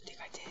think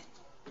I did.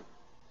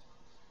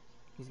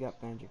 He's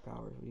got magic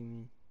powers. What do you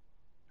mean?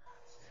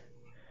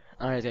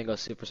 Andre's gonna go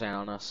Super Saiyan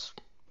on us.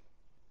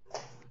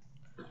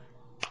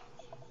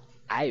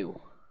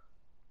 Ow.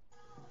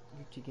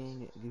 Gucci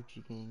gang.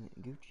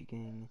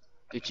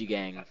 Gucci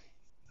gang.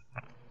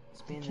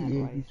 Spin that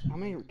twice. How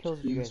many kills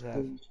did you guys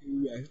have?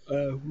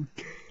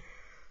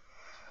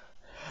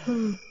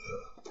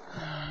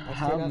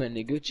 How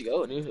many Gucci?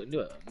 Oh,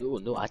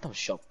 no item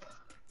shop.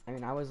 I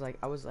mean, I was like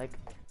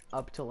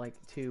up to like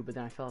 2, but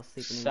then I fell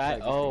asleep.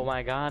 And Oh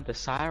my god, the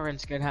Siren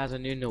skin has a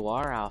new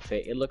Noir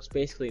outfit. It looks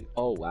basically.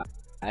 Oh wow,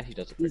 actually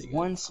does look pretty good.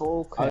 One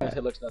soul cut.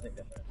 It looks nothing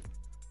different.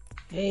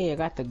 Hey, I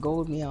got the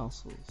gold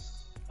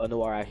meowsles. Oh,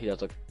 Noir actually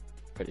does look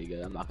pretty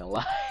good. I'm not gonna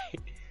lie.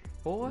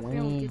 Oh, I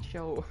don't get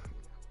your.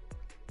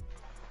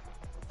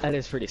 That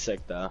is pretty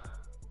sick though.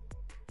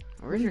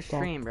 Where's your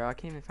stream, bro? I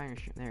can't even find your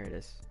stream. There it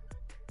is.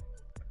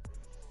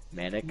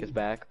 Manic is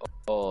back.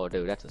 Oh,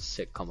 dude, that's a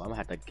sick combo. I'm gonna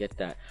have to get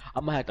that.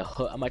 I'm gonna have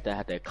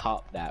to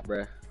cop that,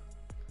 bruh.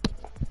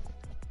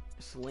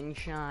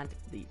 Slingshot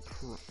the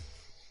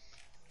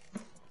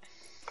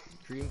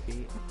Dream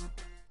Feet.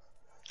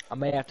 I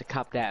may have to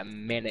cop that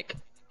manic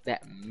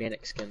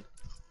skin.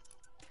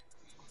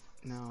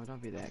 No,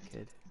 don't be that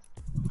kid.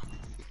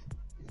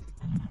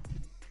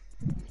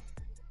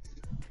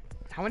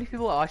 How many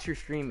people watch your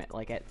stream at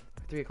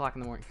 3 o'clock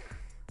in the morning?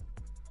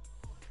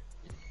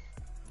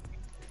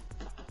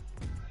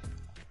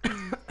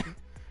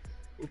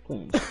 We're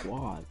playing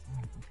squad.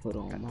 Put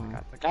on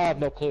mine. I have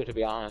no clue, to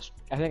be honest.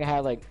 I think I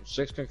had like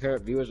 6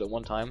 concurrent viewers at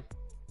one time.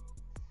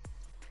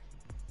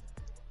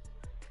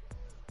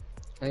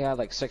 I think I had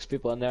like 6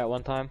 people in there at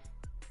one time.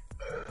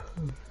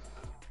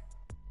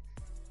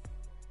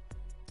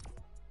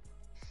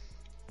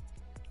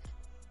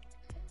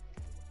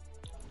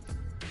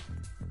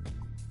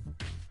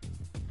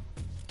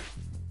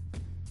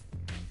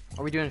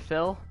 Are we doing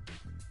Phil?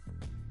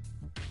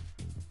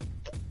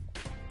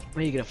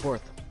 When you get a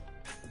 4th?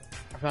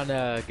 I'm trying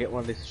to get one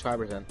of these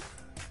subscribers in.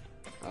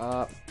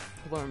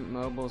 People are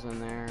mobiles in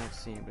there. Let's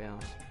see anybody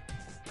else.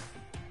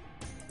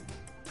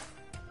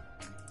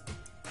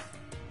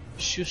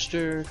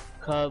 Schuster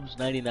Cubs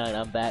 99.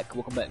 I'm back.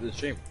 Welcome back to the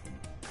stream.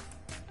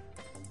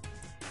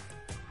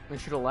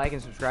 Make sure to like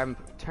and subscribe and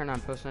turn on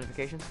post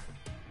notifications.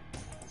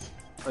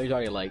 Oh, he's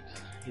already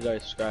liked. He's already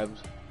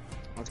subscribed.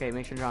 Okay,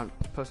 make sure to turn on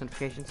post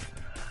notifications.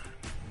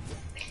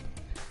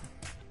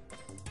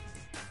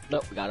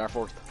 Nope, we got our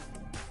 4th.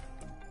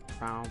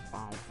 Bow,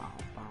 bow, bow,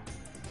 bow.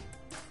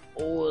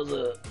 Oh, what's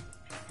up?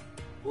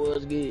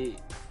 What's good?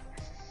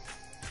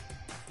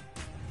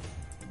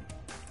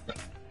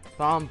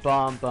 Bomb.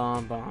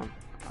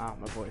 Ah,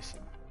 my voice.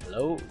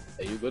 Hello?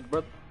 Are you good,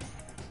 brother?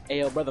 Hey,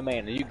 yo, brother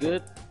man, are you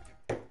good?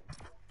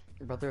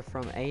 Brother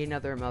from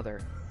another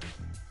mother.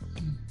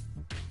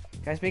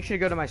 Guys, make sure to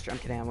go to my stream. I'm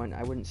kidding,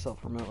 I wouldn't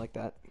self-promote like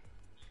that.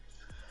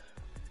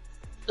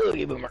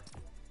 Okay, boomer.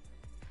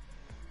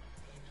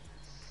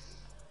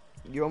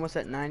 You're almost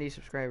at 90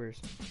 subscribers.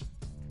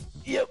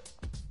 Yep.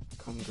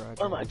 Congratulations.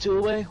 What am I? 2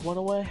 away? 1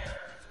 away?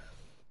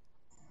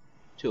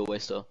 2 away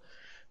still.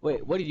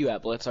 Wait, what are you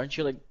at, Blitz? Aren't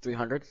you like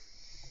 300?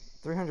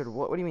 300?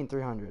 What do you mean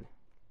 300?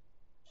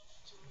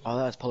 Oh,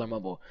 that's Polar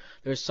Mobile.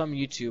 There's some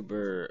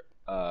YouTubers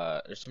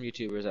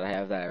that I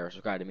have that are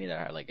subscribed to me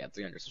that are like at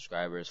 300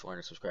 subscribers,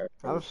 400 subscribers.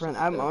 I have a friend.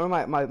 One of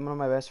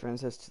my best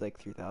friends has like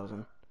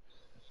 3,000.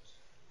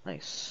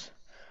 Nice.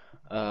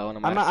 One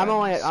of my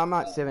I'm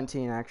at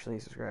 17 actually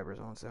subscribers.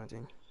 I'm on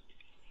 17.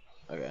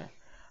 Okay.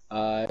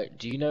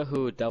 Do you know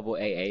who Double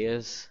AA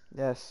is?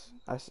 Yes,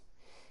 I've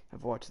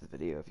watched the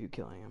video of you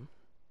killing him.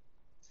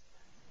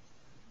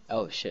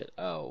 Oh shit.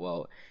 Oh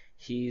well,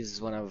 he's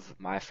one of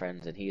my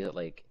friends and he's at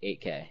like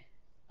 8K,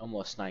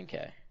 almost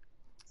 9K.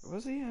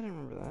 Was he? I didn't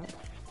remember that.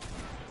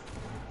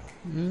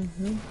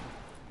 Mm-hmm.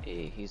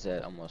 He's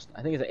at almost.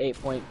 I think he's at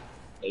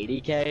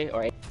 8.80K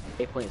or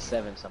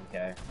 8.7 some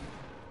K.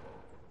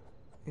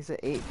 He's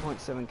at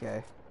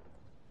 8.7K.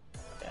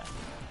 Yeah.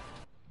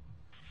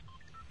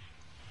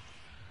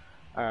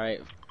 All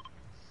right.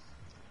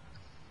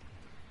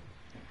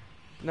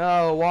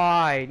 No,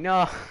 why?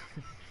 No.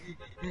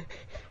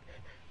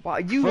 Why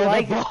you For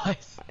like? the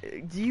boys.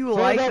 Do you For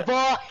like? the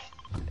boy.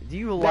 Do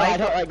you No, like? I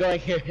don't like going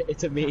here.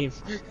 It's a meme.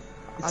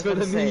 It's for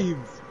the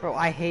memes. Bro,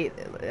 I hate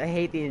the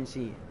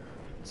NC.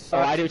 Oh,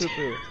 I do poo too.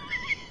 poo.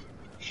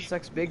 It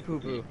sucks big poo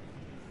poo.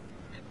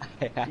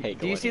 I hate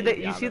Do you going see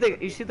here,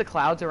 you see the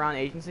clouds around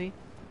agency?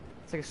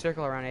 It's like a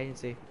circle around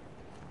agency.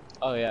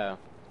 Oh yeah.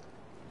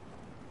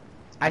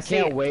 I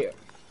can't wait.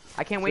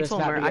 I can't wait This till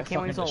map to I get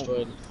can't wait fucking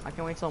till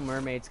destroyed.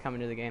 mermaids come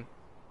into the game.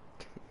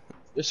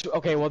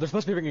 Okay, well they're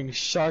supposed to be bringing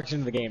sharks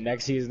into the game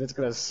next season. It's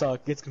gonna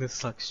suck. It's gonna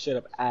suck shit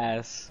up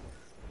ass.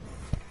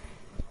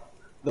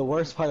 The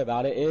worst part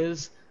about it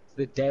is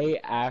the day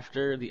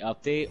after the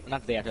update,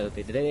 not the day after the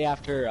update, the day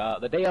after,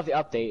 the day of the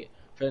update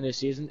for the new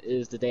season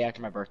is the day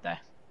after my birthday.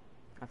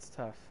 That's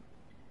tough.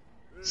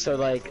 So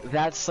like,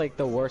 that's like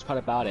the worst part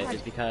about it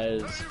is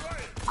because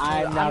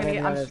I'm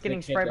just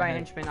getting sprayed by a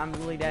henchman. I'm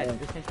really dead. Yeah.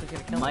 This henchman's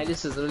gonna kill me.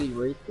 Midas is literally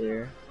right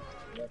there.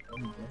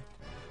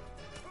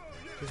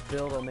 Just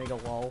build Omega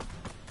lol.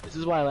 This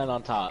is why I land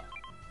on top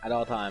at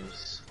all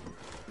times.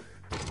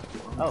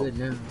 I'm good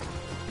now.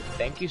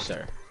 Thank you,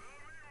 sir.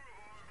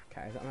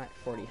 Guys, I'm at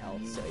 40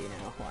 health, so you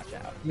know, watch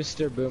out.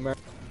 Mr. Boomer,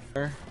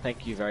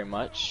 thank you very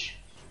much.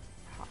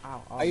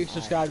 Ow, Are you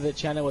subscribed to the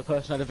channel with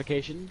post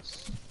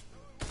notifications?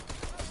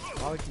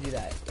 Why would you do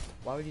that?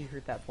 Why would you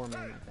hurt that poor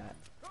man like that?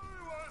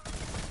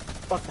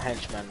 Fuck the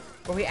henchman.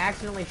 Well, he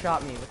accidentally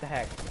shot me. What the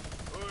heck?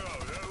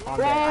 Oh, I'm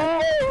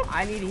dead.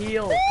 I need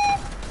heals.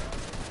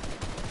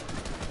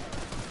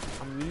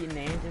 I'm yeeting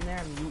nades in there.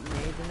 I'm yeeting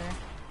nades in there.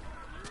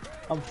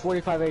 I'm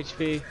 45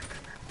 HP.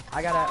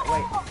 I gotta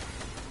wait.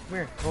 Come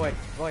here, void.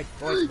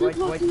 Where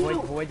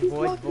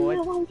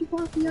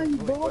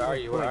are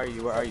you?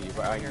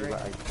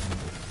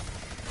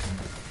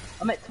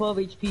 I'm at 12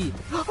 HP.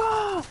 As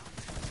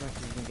much as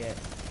you can get.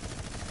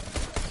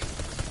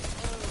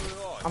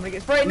 I'm gonna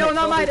get sprayed. No,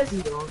 not Midas.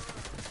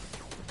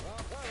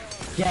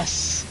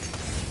 Yes.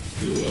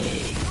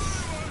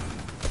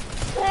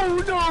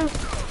 Oh no!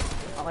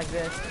 Not like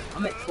this.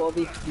 I'm at 12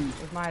 HP.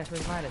 Where's Midas?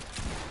 Where's Midas?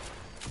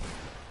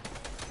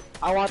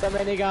 I want the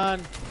minigun.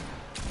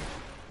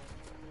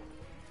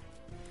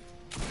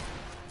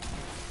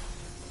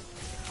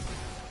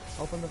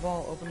 Open the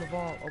vault. Open the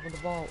vault. Open the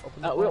vault.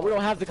 Open the vault. We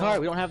don't have the card.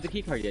 We don't have the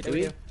key card yet, do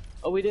we?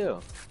 Oh, we do.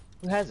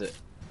 Who has it?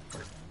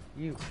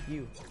 You.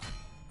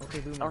 Okay,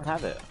 Boomer. I don't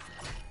have it.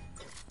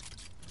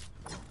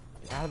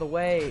 Get out of the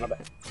way. Wait,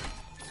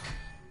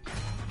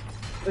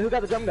 who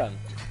got the drum gun?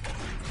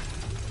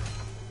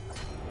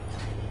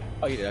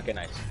 Oh, you did. Okay,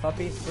 nice.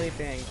 Puppy's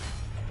sleeping.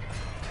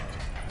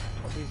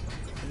 Puppy's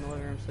in the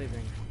living room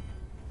sleeping.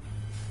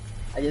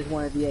 I just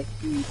wanted the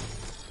XP.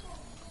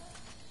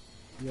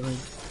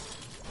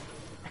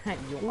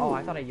 Oh,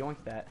 I thought I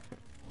yoinked that.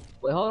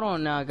 Wait, hold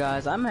on now,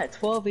 guys. I'm at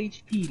 12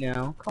 HP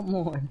now. Come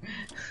on.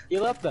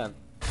 You left then.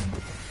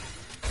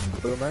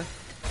 Boomer.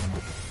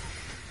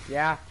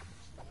 Yeah.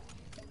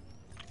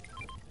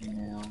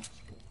 Now,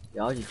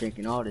 y'all just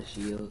drinking all the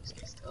shields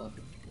and stuff.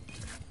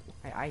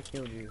 I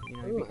healed you. You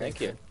know. Ooh, thank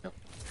you.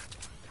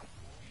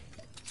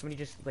 Somebody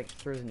just like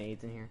throws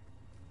nades in here.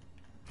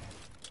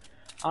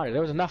 Alright,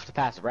 there was enough to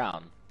pass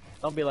around.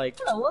 Don't be like,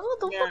 What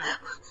the fuck?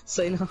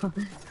 Say no.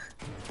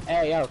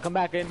 hey, yo, come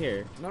back in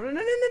here. No.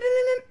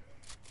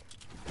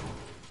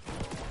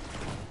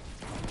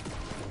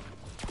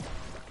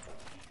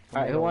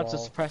 Alright, who wants to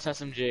suppress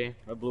SMG?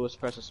 Or blue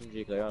suppress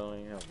SMG? Cause I don't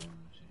even have one.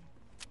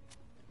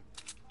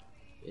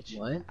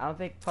 What? I don't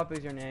think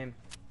Puppy's your name.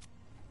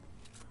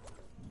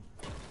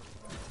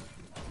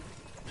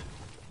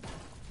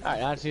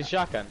 Alright, now I see a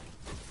shotgun.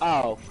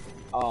 Oh.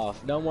 Oh,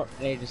 no more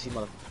agency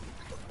mother.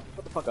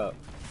 What the fuck up?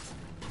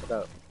 Fuck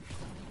up.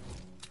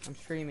 I'm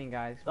streaming,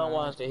 guys. No one Come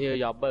on. wants to hear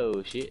y'all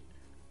bullshit.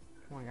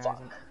 Come on, guys.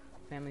 I'm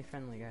family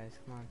friendly, guys.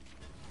 Come on.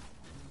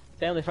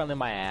 Family friendly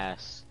my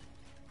ass.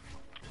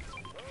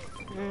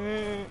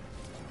 You're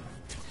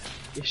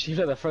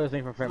the furthest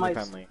thing from family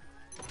friendly.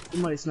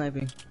 Somebody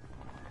sniping.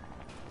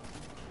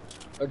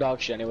 Or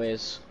dog shit,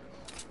 anyways.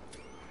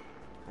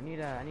 I need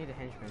a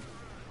henchman.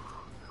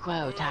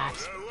 Whoa,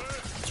 tax.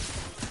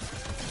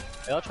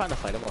 They all trying to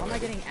fight him. Why am I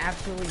getting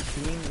absolutely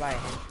beamed by a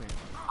henchman?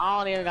 I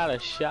don't even got a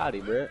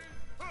shotty, bro.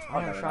 I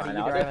don't have a shot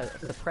either. I have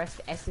a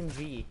suppressed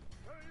SMG.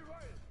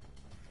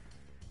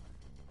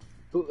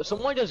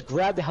 Someone just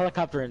grabbed the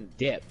helicopter and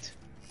dipped.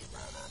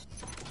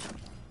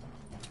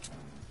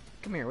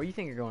 Come here, where you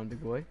think you're going,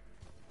 big boy?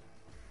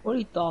 What are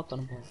you talking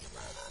about?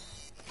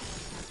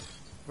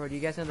 Bro, do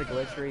you guys know the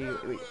glitch where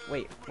you...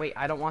 Wait,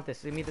 I don't want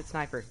this. Give me the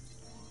sniper.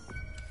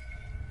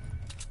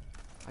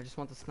 I just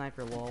want the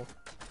sniper, lol.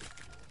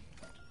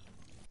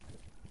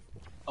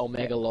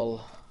 Omega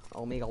lol.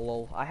 Omega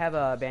lol. I have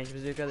a Banjo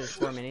Bazooka, there's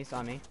 4 minis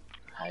on me.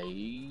 Hi.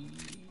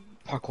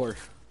 Parkour.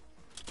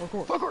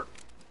 Parkour.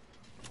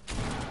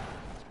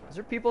 Is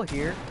there people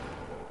here?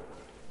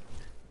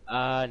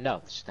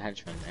 No, it's just the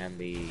henchmen and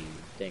the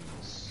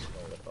things.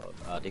 What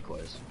are they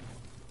called? Decoys.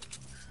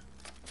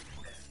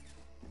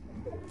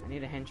 I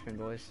need a henchman,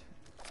 boys.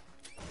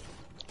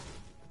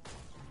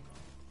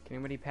 Can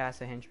anybody pass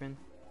a henchman?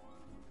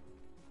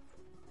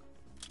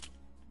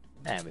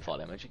 And we fall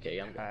damage. Okay,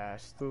 I'm good.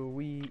 Pass the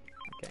weed.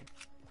 Okay.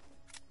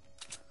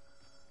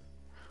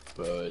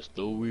 Pass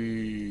the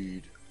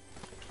weed.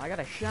 I got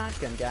a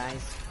shotgun,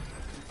 guys.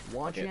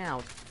 Watch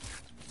out.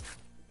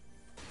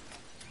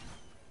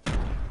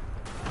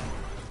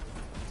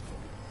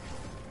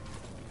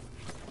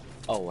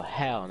 Oh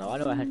hell no! I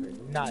know a henchman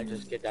did not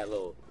just get that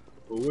little.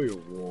 Who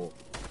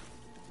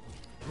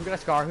got a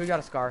scar? Who got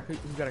a scar? Who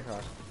got a scar?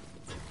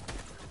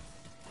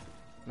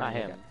 Not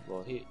him.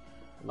 Well, he.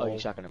 Oh, you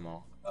shotgun him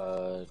all.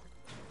 There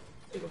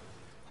you go.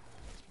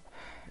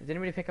 Did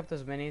anybody pick up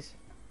those minis?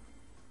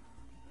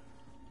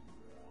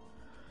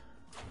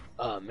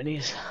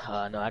 Minis?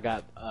 No, I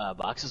got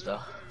boxes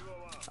though.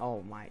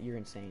 Oh my, you're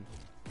insane.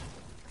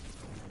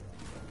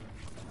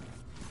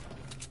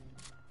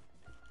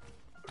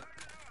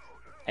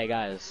 Hey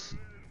guys,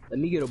 Let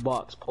me get a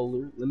box,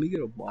 Polar. Let me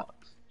get a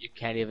box. you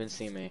can't even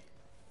see me.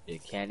 You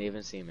can't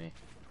even see me.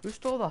 Who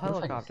stole the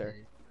helicopter?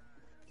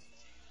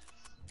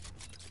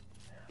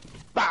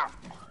 Bam!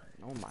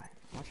 Oh my,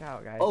 watch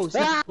out, guys. Oh,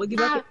 look at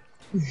that.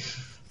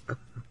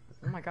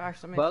 Oh my gosh,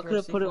 somebody. Bro, I could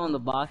have put it on the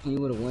box and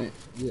you would have went.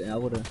 Yeah, I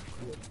would have.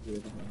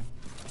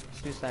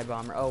 Suicide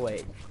bomber. Oh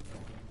wait,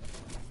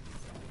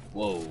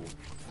 Whoa.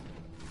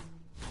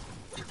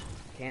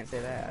 can't say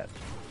that.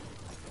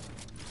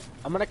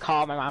 I'm gonna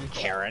call my mom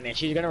Karen and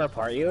she's gonna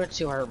report you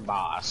to her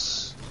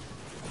boss.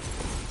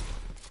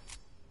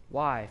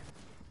 Why?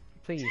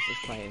 Please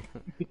explain.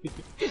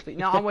 Please.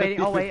 No, I'm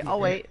waiting. I'll wait.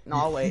 No,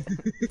 I'll wait.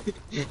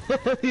 I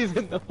don't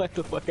even know what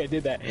the fuck I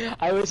did that.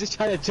 I was just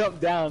trying to jump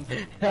down.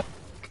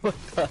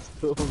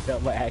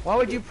 Why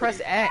would you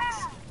press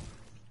X?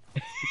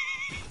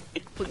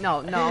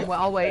 No,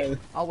 I'll wait.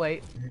 I'll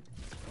wait.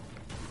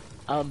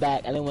 I'm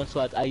back, and then once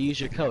I use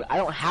your code. I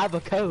don't have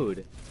a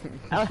code.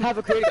 I don't have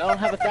a code. I don't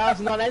have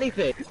 1,000 on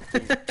anything.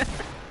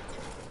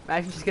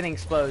 Imagine just getting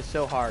exposed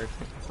so hard.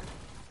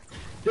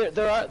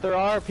 There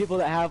are people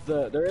that have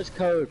there is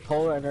code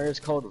Polar and there is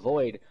code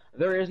Void.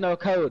 There is no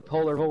code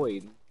Polar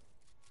Void.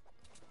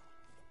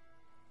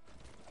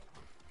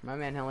 My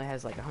man only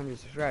has like 100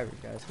 subscribers,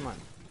 guys. Come on.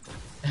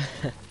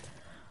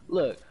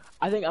 Look,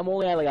 I think I'm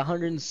only at like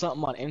 100 and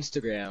something on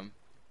Instagram.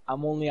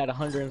 I'm only at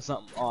 100 and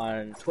something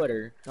on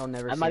Twitter. They'll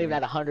never. I'm see not me. even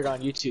at 100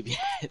 on YouTube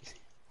yet.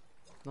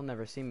 They'll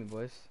never see me,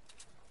 boys.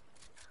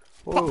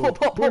 Whoa,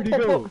 where'd he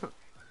go?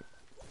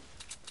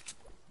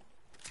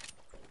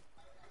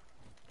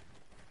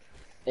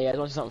 Hey, you guys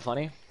want to see something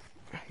funny?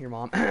 Your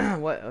mom.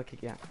 What? Okay,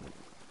 yeah.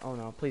 Oh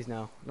no, please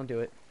no. Don't do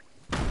it.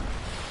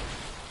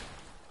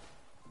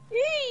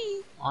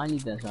 I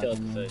need that Kill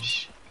shotgun. the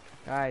fish.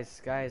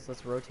 Guys,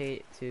 let's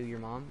rotate to your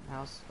mom's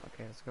house.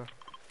 Okay, let's go.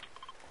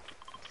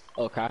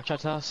 Oh,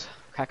 Crackshot's house?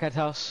 Crackhead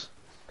house?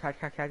 Crack.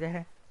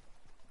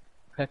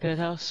 Crackhead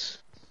house?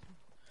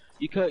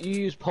 You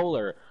use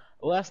Polar.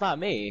 Well, that's not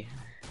me.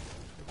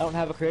 I don't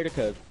have a creator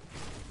code.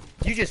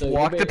 You just So you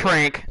walked the made-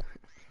 prank.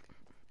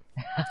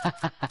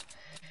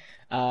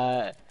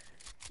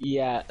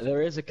 Yeah,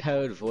 there is a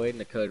code Void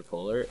and a code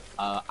Polar.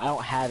 I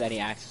don't have any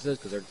accesses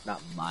because they're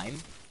not mine.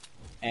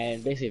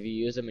 And basically, if you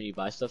use them and you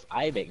buy stuff,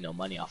 I make no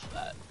money off of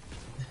that.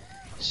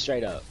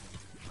 Straight up.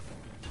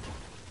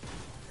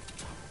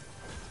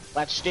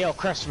 Let's steal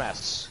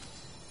Christmas.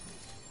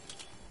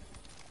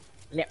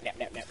 Nip.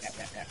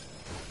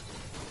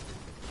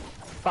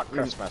 Fuck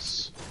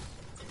Christmas.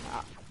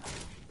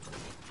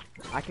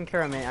 I can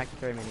carry minis.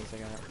 I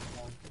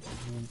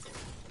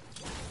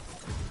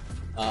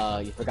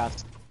got it. You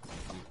forgot.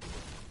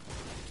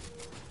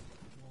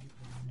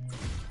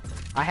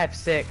 I have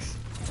 6.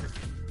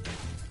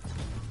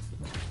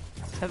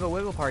 Let's have a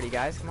wiggle party,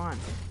 guys. Come on.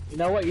 You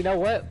know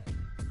what?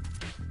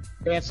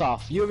 Dance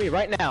off. You and me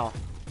right now.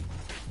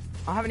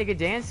 I don't have any good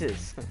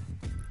dances.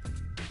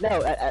 No,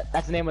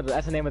 that's the name of the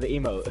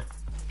emote.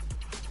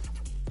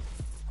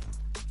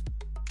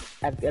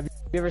 Have you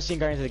ever seen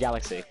Guardians of the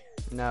Galaxy?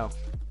 No.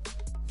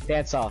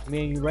 Dance off.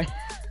 Me and you right.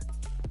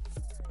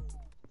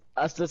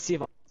 Let's see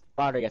if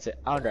Andre gets it.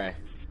 Andre.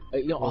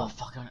 Oh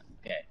fuck.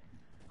 Okay.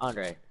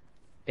 Andre,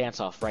 dance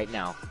off right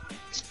now.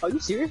 Are you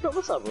serious, bro?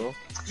 What's up, bro?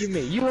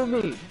 You and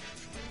me.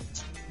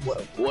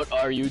 What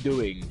are you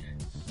doing?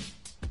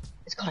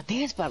 It's called a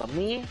dance battle,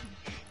 man.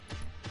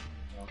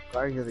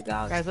 Guardians of the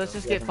Galaxy. Guys, let's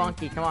just get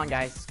funky. Come on,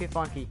 guys. Let's get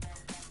funky.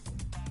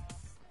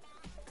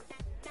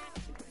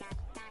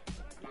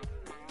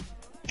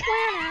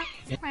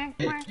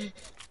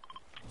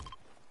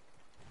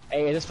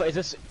 Hey, is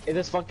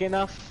this funky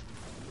enough?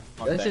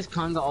 Let's just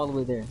conga all the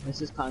way there. Let's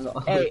just conga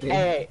all the Hey, way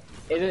there.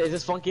 hey, is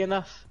this funky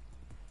enough?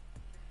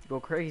 Go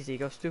crazy.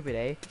 Go stupid,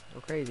 eh?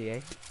 Go crazy,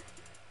 eh?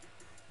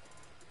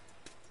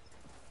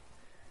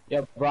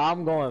 Yeah, bro,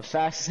 I'm going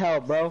fast as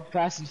hell, bro.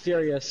 Fast and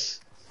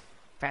furious.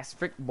 Fast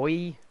frick,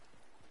 boy.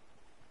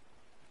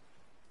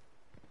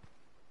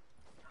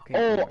 Okay,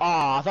 Oh, Boomer.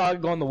 I thought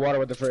I'd go in the water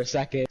with it for a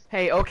second.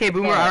 Hey, okay,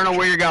 Boomer. I don't know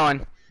where you're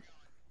going.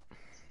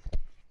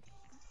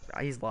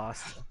 Ah, he's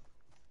lost.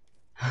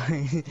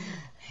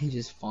 He's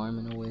just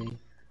farming away.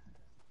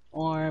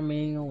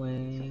 Farming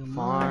away.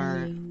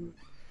 Farm.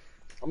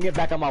 I'm getting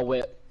back on my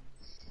whip.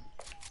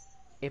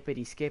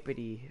 Ippity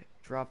skippity.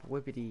 Drop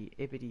whippity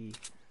ippity.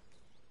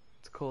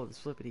 It's cold. It's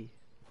flippity.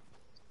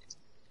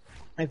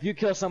 If you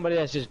kill somebody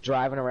that's just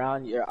driving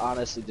around, you're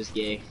honestly just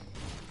gay.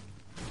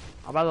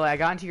 Oh, by the way, I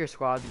got into your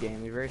squads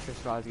game. Your very first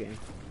squads game.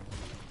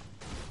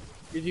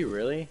 Did you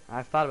really?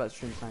 I thought about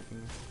stream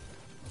sniping.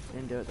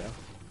 Didn't do it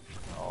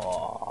though.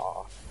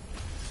 Oh.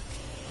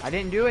 I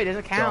didn't do it. It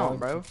doesn't count,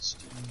 bro.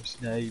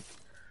 Snipe.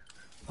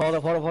 Hold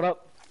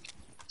up.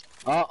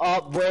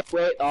 Oh,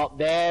 wait. Oh,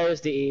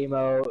 there's the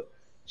emote.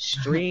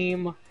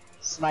 Stream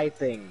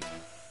sniping.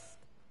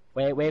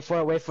 Wait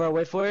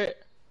for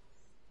it.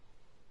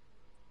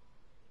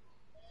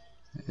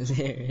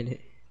 There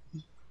it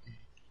is.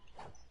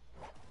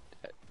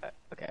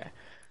 Okay.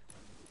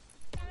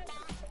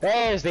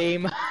 There's the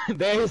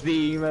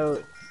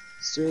emote.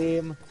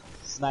 Stream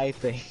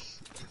sniping.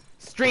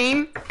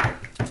 Stream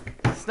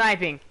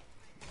sniping.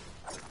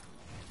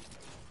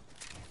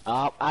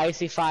 Oh,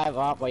 IC5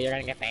 up. Well, you're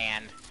gonna get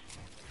banned.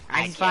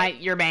 I fight.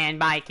 You're banned.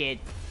 Bye, kid.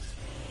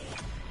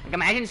 Like,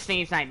 imagine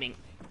stream sniping.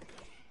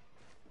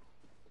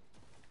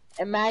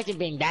 Imagine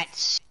being that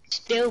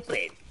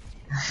stupid.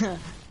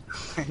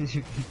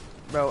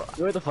 Bro, You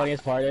know what the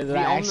funniest part is? That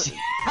I actually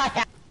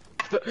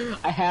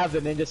I have the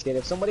ninja skin.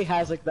 If somebody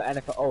has like the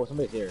NFL, oh,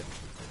 somebody's here.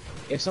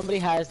 If somebody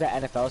has the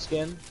NFL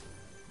skin,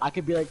 I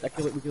could be like, we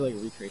could like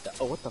recreate that.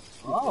 Oh, what the?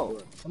 Oh,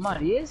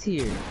 somebody is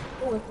here.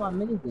 Oh, it's my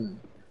minigun.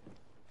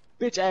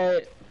 Bitch,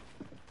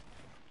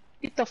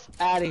 get the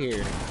out of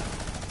here.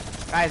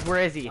 guys,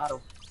 where is he? I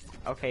don't-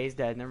 Okay, he's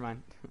dead. Never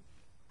mind.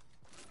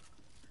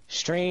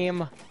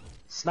 Stream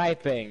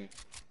sniping.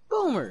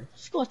 Boomer,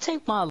 you gonna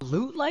take my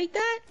loot like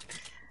that?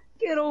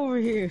 Get over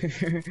here.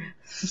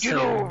 Get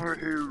over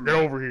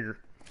here.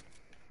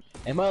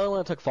 Am I the only one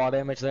that took fall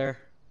damage there?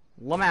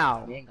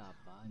 Lamau. You ain't got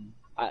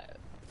body.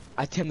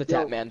 I Tim the Yo,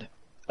 Tap Man.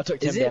 I took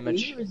 10 Is it damage.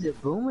 me or is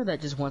it Boomer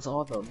that just wants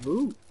all the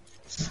loot?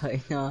 It's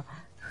like,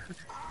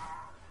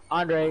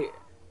 Andre,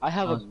 I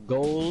have a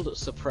gold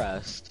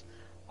suppressed,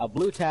 a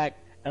blue tack,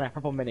 and a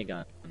purple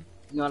minigun.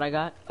 you know what I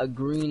got? A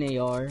green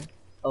AR,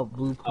 a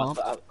blue pump,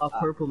 a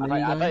purple I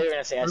minigun. thought you were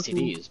gonna say purple-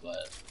 STDs,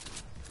 but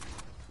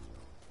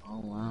Oh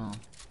wow.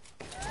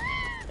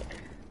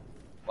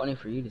 Funny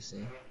for you to say.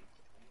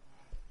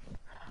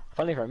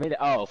 funny for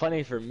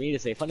me to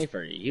say, funny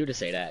for you to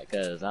say that,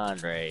 cause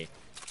Andre.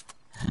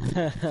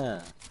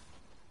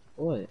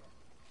 What?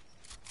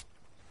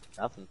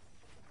 Nothing.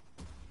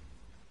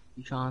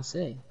 You trying to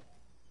say?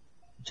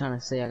 You trying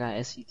to say I got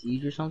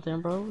SCTs or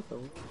something, bro? What the-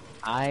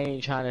 I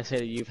ain't trying to say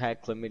that you've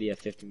had chlamydia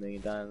 50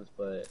 million times,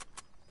 but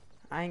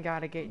I ain't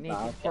gotta get naked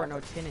Nah, for no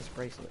tennis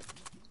bracelet.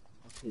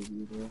 Okay,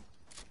 you bro.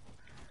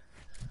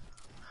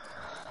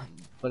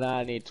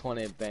 I need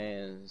 20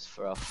 bands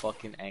for a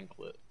fucking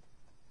anklet.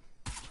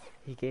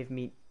 He gave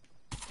me.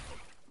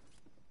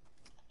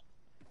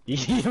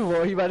 What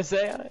were you about to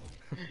say?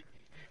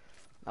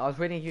 I was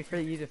waiting for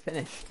you to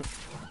finish.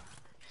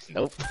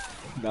 Nope,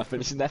 not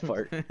finishing that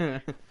part.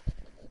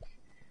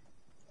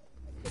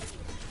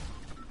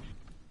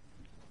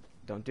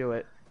 Don't do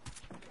it.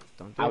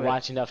 Don't do I it.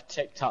 watch enough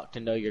TikTok to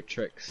know your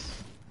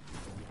tricks.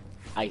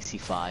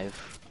 IC5.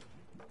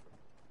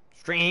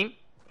 Stream.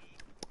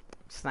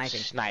 Sniping.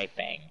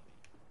 Sniping.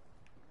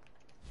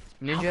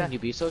 How Ninja. can you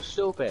be so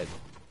stupid?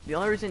 The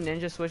only reason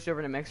Ninja switched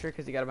over to Mixer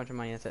because he got a bunch of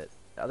money. That's it.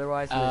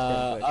 Otherwise, he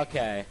was dead.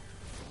 Okay.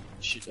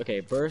 Okay,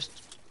 burst,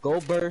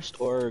 gold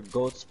burst, or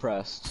gold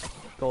suppressed?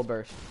 Gold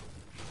burst.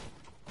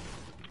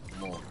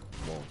 More.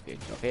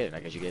 Okay, then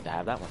I guess you get to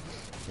have that one.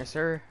 Yes,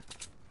 sir.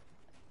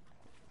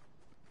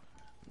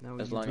 No,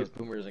 As you long do- as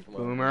Boomer doesn't come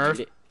Boomer.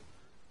 over.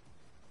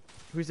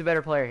 Who's the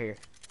better player here?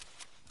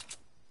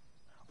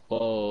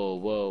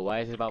 Whoa, why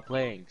is it about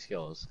playing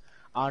skills?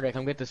 Andre,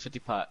 come get this 50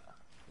 pot.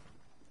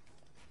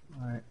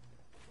 Alright.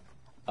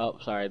 Oh,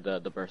 sorry, the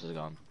burst is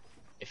gone.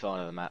 It fell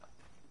onto the map.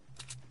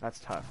 That's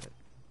tough.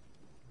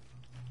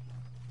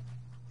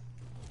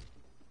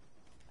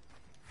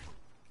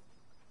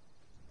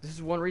 This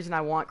is one reason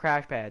I want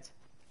crash pads.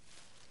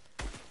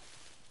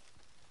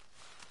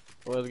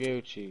 Where's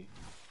Gucci?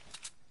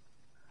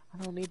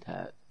 I don't need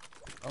that.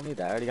 I don't need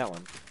that. I already got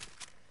one.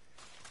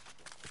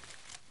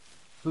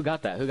 Who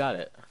got that? Who got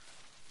it?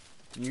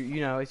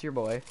 You know, it's your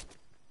boy.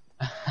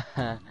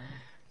 I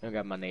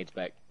got my nades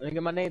back. Let me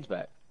get my nades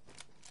back.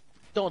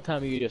 Don't tell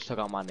me you just took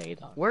all my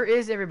nades on. Where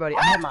is everybody?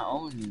 I had my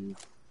own.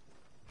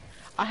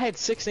 I had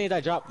 6 nades I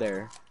dropped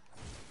there.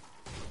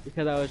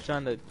 Because I was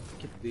trying to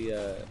get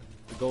the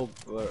gold.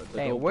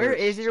 Hey, gold where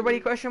burst. is everybody?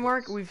 Question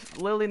mark. We've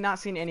literally not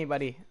seen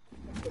anybody.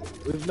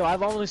 No,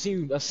 I've only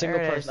seen a single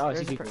There it person. is. Oh, I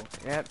There's see a people.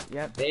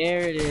 Yep. There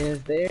it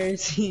is.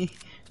 There's he.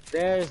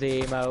 There's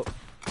the emote.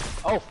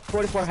 Oh,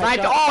 44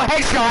 Sniped. headshot. Oh,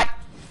 headshot!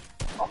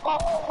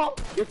 Oh,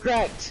 you're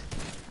correct.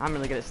 I'm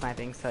really good at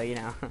sniping, so you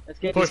know. Let's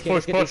get Push.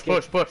 push.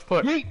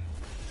 Yeet.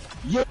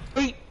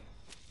 Yeet.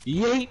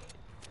 Yeet.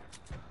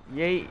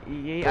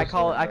 Yeet. I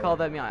call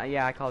that.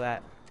 Yeah, I call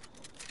that.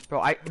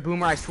 Bro,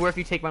 Boomer, I swear if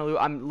you take my loot,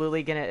 I'm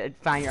literally gonna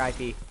find your IP.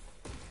 He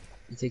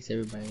takes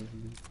everybody.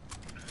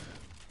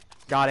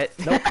 Got it.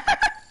 Nope.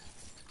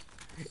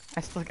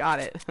 I still got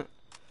it.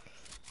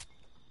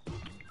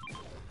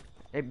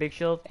 Hey, big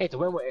shield. Hey, it's a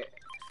win-win.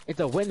 It's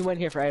a win-win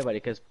here for everybody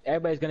because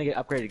everybody's gonna get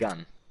upgraded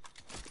gun.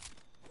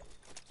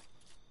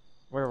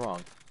 We're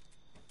wrong.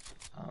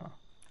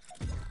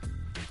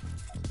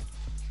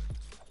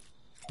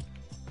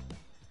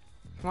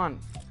 Come on.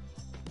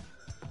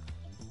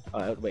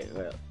 Oh, wait.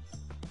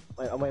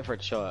 I'm waiting for it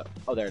to show up.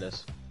 Oh, there it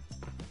is.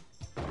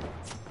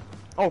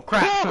 Oh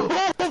crap!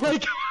 Oh my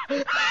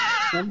god!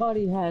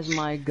 Somebody has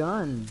my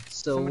gun.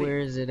 So Somebody- where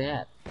is it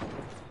at?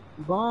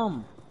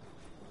 Bomb.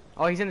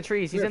 Oh, he's in the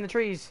trees. He's in the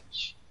trees.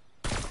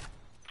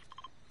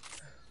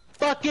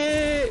 Fuck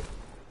it!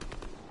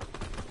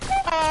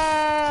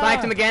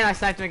 Sniped him again. I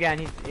sniped him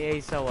again.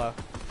 He's so low.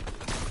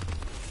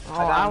 Oh,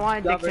 I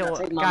wanted to kill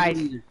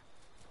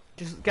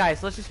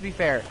guys. Let's just be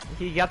fair.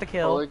 He got the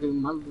kill.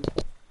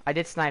 I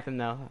did snipe him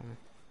though.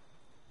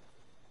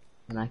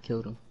 And I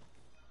killed him.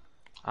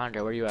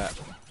 Andre, where you at?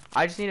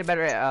 I just need a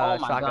better Oh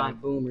my shotgun.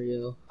 god, Boomer,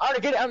 yo. Andre,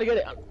 get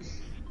it!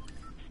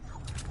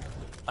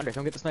 Andre,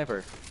 come get the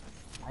sniper.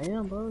 I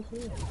am, bro.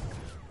 Chill.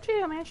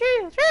 Chill, man.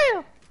 Chill.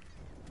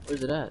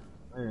 Where's it at?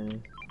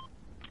 Alright.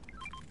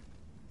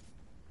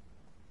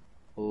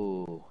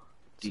 Ooh.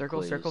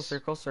 Circle. Who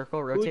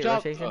Rotate.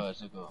 dropped- Rotation. Oh,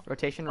 it's a go.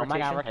 Rotation. Oh my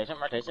god, Rotation.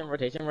 rotation.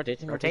 Rotation. Oh my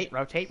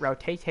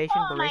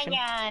Duration.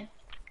 god.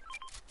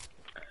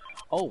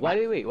 Oh, why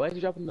did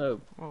you drop in the...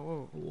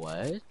 Whoa.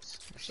 What?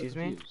 Excuse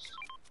me?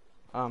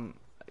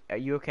 Are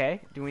you okay?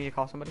 Do we need to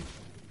call somebody?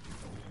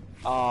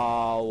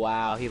 Oh,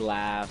 wow, he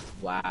laughed.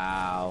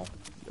 Wow.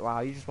 Wow,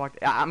 you just walked.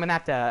 I'm gonna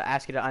have to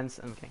ask you to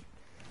okay.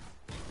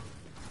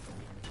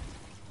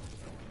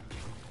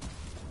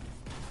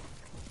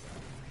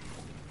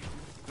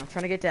 I'm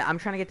trying to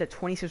get to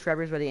 20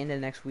 subscribers by the end of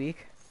next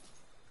week.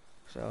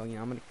 So you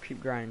know I'm gonna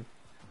keep grinding.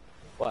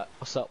 What?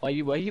 What's up? Why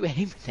you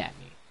aiming at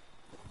me?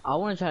 I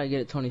want to try to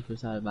get it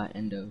 20% by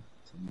end of.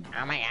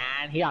 Oh my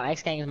god, he on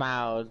X Games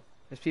mode.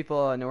 There's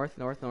people north.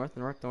 Mine.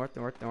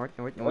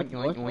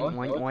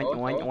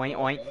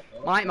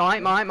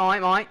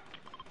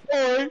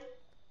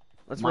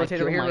 Let's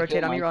rotate over here.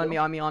 Rotate on me. Is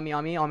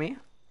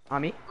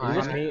it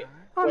just me?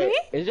 Wait,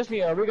 is it just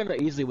me? Or are we gonna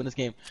easily win this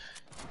game?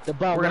 The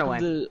bomb. We're gonna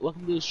win.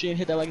 Welcome to the stream.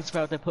 Hit that like and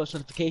subscribe with that post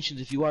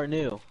notifications if you are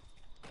new.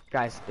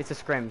 Guys, it's a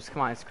scrims.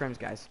 Come on, it's scrims,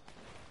 guys.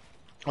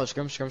 Oh,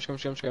 scrim. What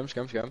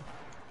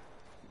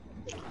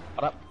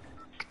up?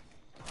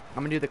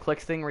 I'm gonna do the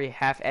clicks thing where you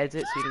half edits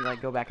it so you can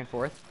like go back and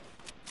forth.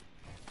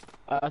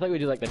 I thought we'd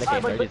do like the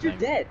decade But you're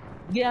dead.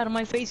 Get out of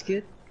my face,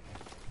 kid.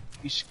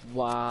 You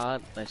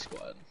squad. Nice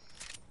squad.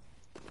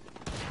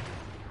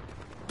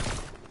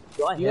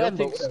 You You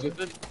think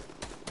stupid?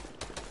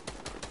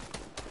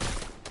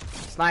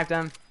 Sniped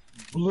him.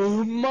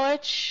 Blue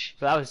much?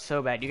 So that was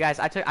so bad. You guys,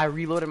 I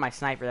reloaded my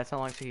sniper. That's how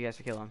long it took you guys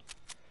to kill him.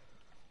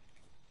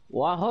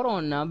 Well, hold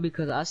on now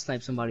because I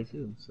sniped somebody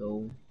too.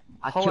 So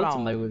I Hold killed on.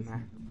 somebody with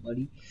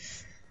buddy.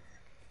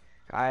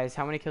 Guys,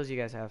 how many kills do you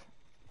guys have?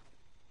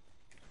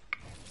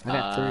 I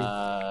got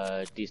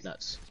 3. These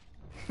nuts.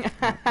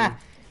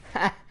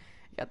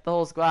 Got the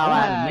whole squad.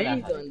 I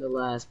got the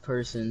last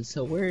person.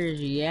 So where is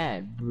he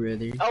at,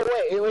 brother? Oh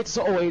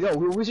wait. No.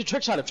 We should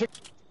trick shot him. Trick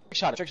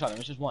shot him.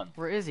 It's just one.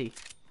 Where is he?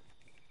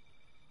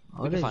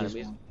 Oh, We can there's find just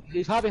him. one.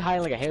 He's probably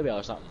hiding like a hay bale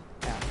or something.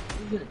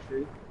 He's in a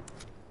tree.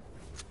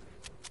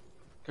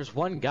 There's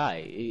one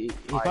guy. He's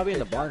probably in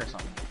the barn or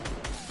something.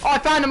 Oh, I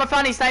found him.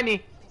 He sniped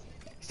me.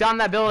 He's down in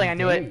that building. I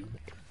knew it.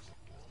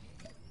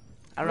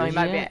 I don't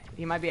know.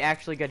 He might be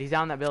actually good. He's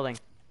down in that building.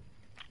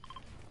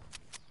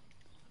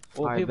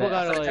 Well, Alright, people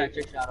bet. gotta like.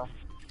 Trick shot him.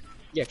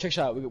 Yeah, trick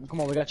shot.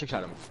 Come on, we gotta trick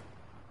shot him.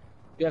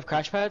 You have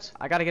crash pads?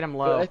 I gotta get him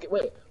low. Wait,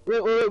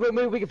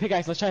 we can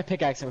pickaxe. Let's try and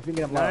pickaxe him. If we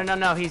can get him low.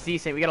 No. He's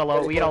decent. We gotta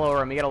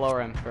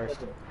lower him first.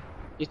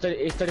 He's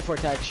 34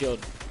 tag shield.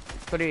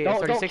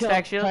 36 kill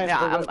tag him. shield. Try and-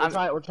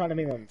 Yeah, we're trying to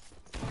meme him.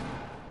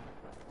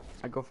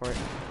 I go for it.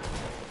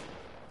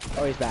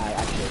 Oh, he's bad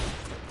actually.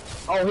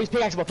 Oh, he's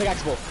pickaxeable.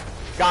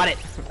 Got it.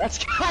 Let's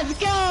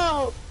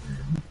go.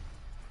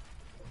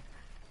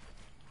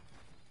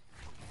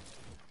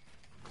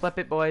 Clip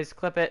it, boys.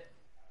 Clip it.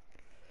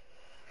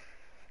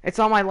 It's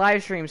on my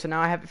live stream, so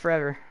now I have it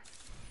forever.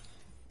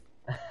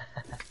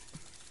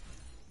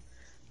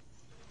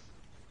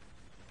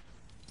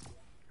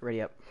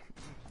 Ready up.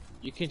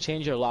 You can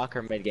change your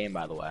locker mid-game,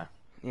 by the way.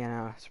 Yeah,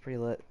 no, it's pretty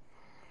lit.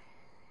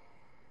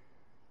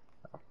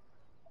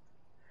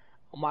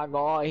 Oh my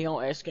god, he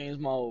on X Games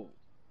mode.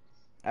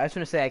 I just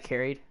want to say I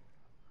carried.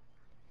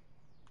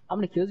 How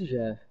many kills did you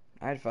have?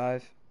 I had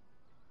 5.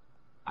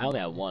 I only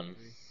had 1.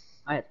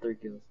 I had 3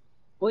 kills.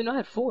 Well, you know, I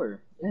had 4.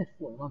 I had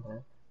 4, my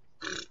bad.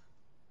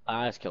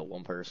 I just killed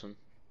 1 person.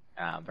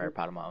 I'm very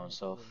proud of my own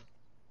self.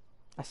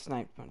 I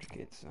sniped a bunch of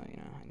kids, so you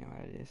know, I know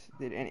how it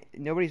is.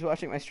 Nobody's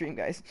watching my stream,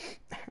 guys.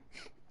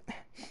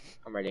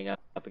 I'm readying up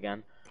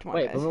again. Come on,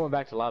 Wait, guys. but we went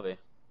back to lobby.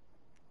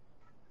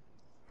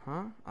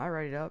 Huh? I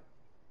readied up.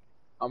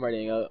 I'm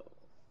readying up.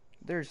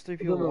 There's 3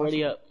 people We're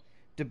watching. ready up.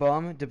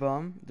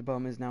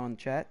 DeBum is now in the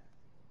chat.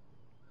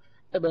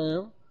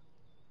 Boom.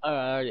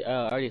 I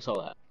already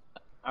saw that.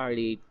 I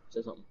already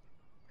said something.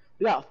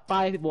 We got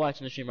 5 people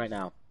watching the stream right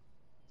now.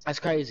 That's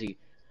crazy.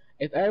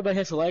 If everybody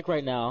hits a like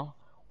right now,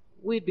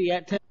 we'd be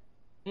at 10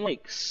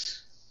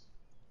 likes.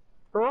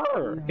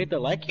 Hit the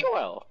like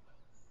URL.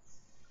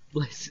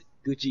 Bless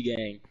Gucci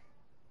gang.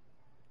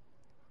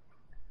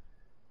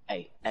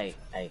 Hey.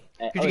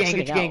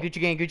 Gucci gang.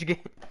 Gucci gang. Gucci gang.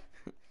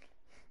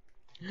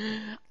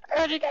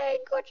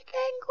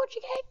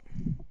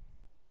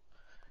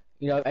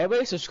 You know, if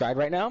everybody subscribed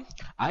right now,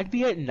 I'd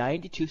be at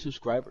 92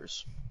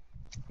 subscribers.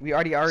 We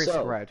already are So-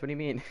 subscribed. What do you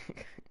mean?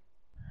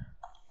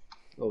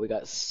 Well, we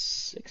got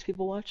 6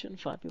 people watching,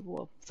 5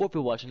 people, 4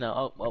 people watching now.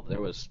 Oh, well, there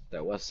was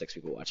 6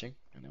 people watching,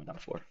 and then we're down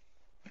to 4.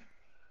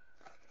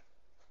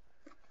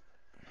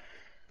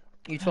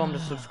 You told them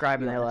to subscribe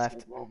and they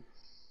left. Wah,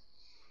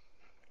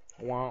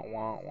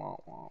 wah, wah,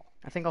 wah.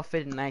 I think I'll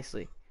fit in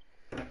nicely.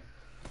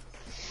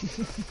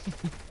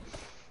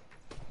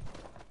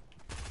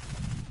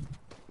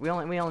 We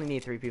only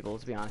need 3 people.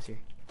 Let's be honest here.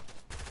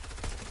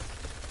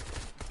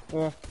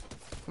 Yeah.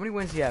 How many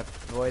wins do you have,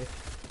 Void?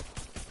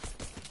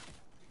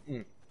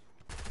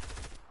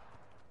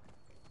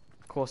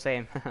 Cool,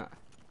 same.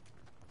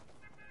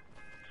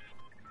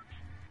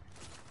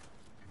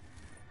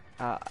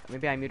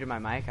 Maybe I muted my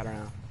mic. I don't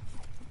know.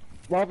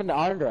 What happened to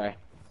Andre?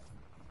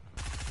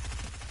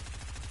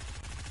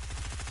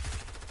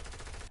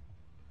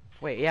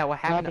 Wait, yeah, what What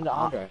happened, happened to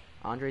Andre?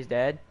 Andre's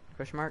dead?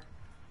 Question mark.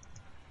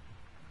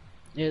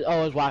 His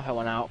Wi-Fi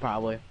went out,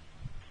 probably.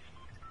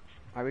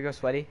 Alright, we go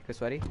sweaty. Go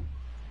sweaty.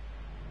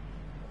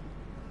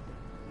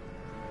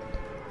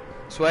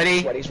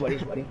 Sweaty.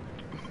 Sweaty.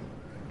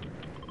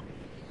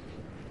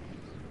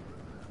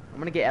 I'm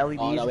gonna get LEDs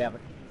Oh, no, we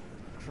haven't.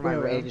 for my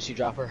We're room. agency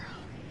dropper.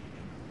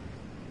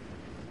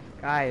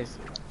 Guys,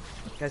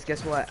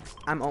 guess what?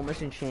 I'm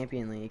almost in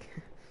Champion League.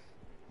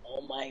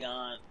 Oh my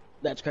god,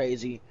 that's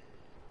crazy.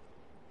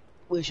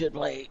 We should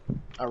play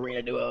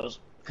arena duos,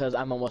 because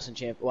I'm almost in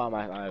champ. Well,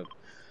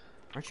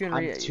 Aren't you in?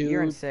 I'm You're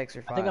in two- 6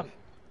 or 5. I think I'm.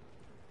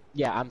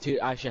 Yeah, I'm 2.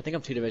 Actually, I think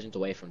I'm 2 divisions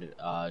away from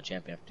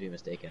champion. If I'm not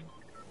mistaken.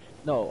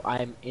 No,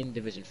 I'm in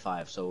Division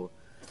 5. So,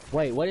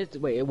 what is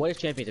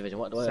champion division?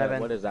 What 7.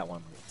 What is that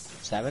one?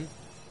 7.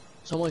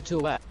 So I'm only 2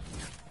 away.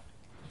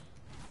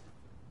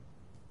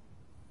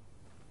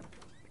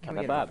 Can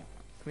Not we that get bad.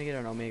 Can we get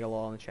an Omega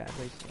Law in the chat,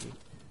 please? Thank you.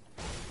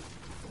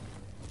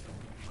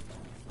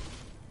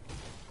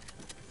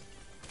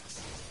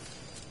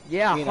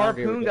 Yeah, Me and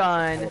Andre were harpoon getting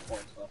gun. hella points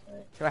last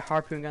night. Should I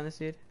harpoon gun this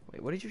dude?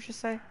 Wait, what did you just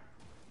say?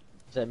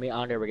 Said me and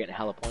Andre were getting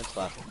hella points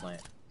last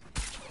night.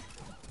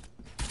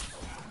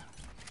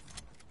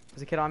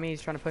 There's a kid on me.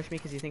 He's trying to push me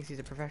because he thinks he's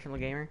a professional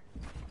gamer.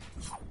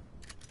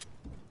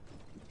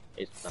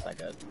 It's not that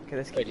good. Okay,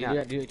 this Wait,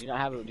 kid. do you not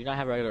have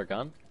a regular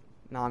gun?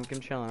 No, I'm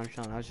chilling.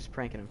 I was just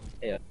pranking him.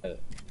 Yeah,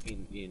 you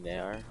need an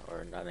AR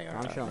or not an AR?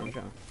 I'm chilling.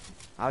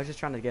 I was just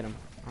trying to get him.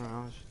 I don't know.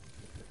 I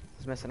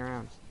was messing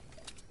around.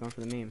 Going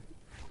for the meme.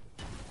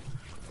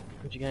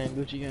 Gucci gang,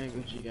 Gucci gang,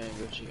 Gucci gang,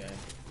 Gucci gang.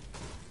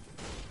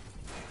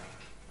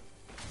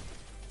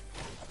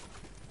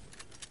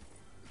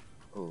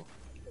 Ooh.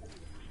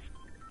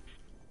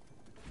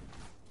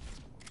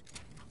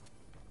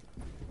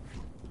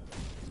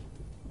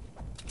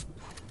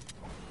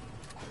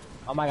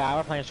 Oh my god,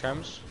 we're playing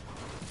scrims.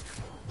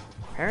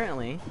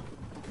 Apparently.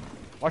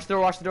 Watch the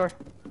door. Watch the door.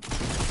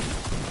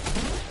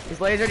 He's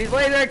lasered. He's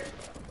lasered.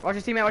 Watch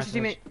his teammate. Watch his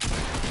teammate.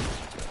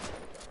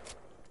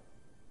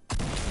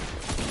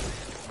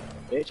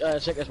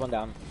 Bitch, check this one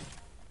down.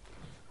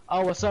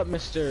 Oh, what's up,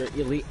 Mr.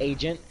 Elite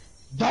Agent?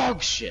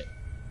 Dog shit.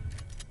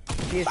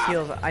 He has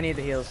heals. I need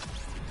the heals.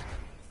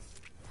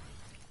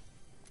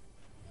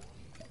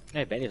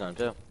 Hey, Benny's on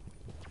too.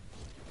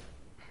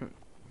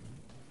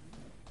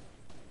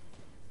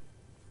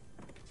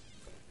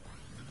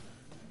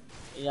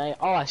 Yeah.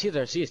 Oh, I see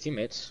his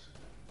teammates.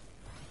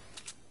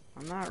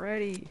 I'm not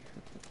ready.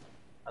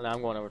 And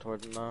I'm going over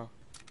towards him now.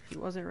 He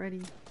wasn't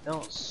ready.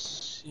 Don't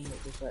seem like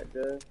it's that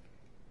good.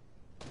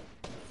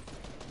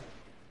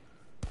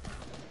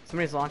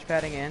 Somebody's launch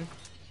padding in.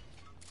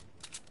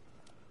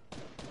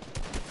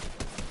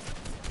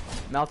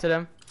 Melted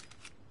him.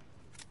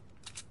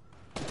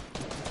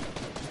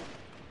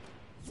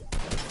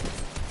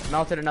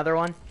 Melted another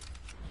one.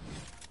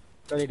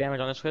 30 damage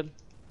on this squid.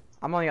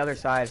 I'm on the other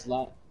side. It's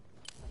lot.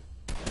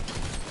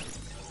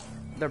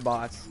 They're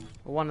bots.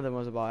 One of them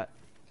was a bot.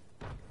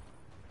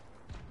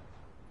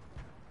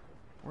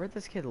 Where'd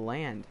this kid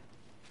land?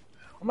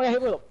 Oh my god,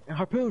 hit with a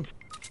harpoon.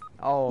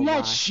 Oh He my.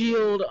 had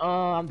shield.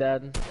 I'm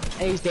dead.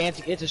 And he's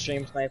dancing. It's a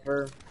stream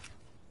sniper.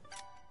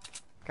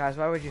 Guys,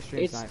 why would you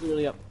stream It's snipe?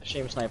 literally a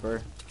stream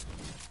sniper.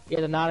 He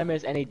has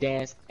anonymous and he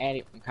danced and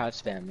he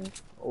couch spam me.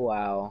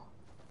 Wow.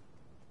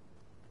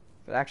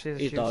 But actually, as a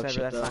He's stream dog sniper,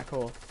 shit, that's though. not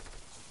cool.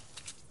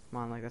 Come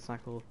on, like, that's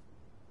not cool.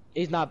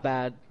 He's not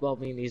bad. Well,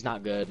 I mean, he's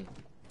not good.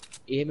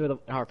 He hit me with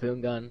a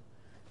harpoon gun.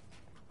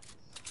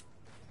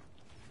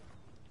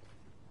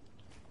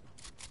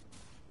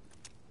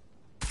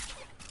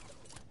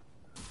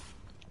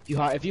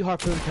 If you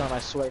harpoon kill him, I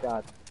swear to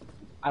God,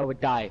 I would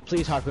die.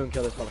 Please harpoon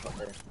kill this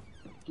motherfucker.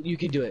 You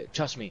can do it.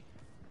 Trust me.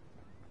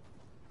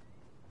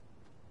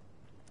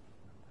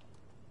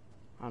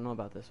 I don't know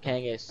about this one.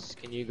 Kangas,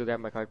 can you go grab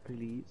my card,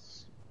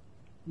 please?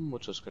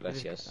 Muchas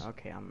gracias.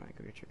 Okay, I'm gonna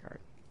go get your card.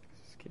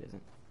 This kid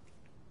isn't.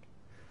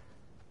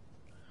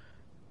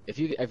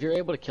 If you're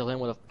able to kill him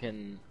with a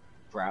fucking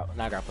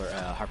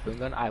harpoon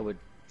gun, I would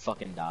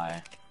fucking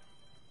die.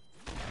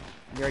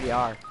 You already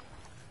are.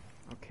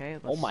 Okay,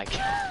 let's... Oh my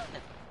god.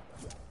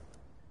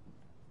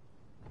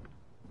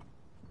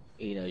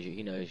 He knows you.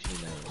 He knows.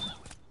 He knows.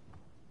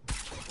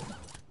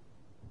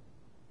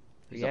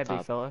 He's Yeah, up big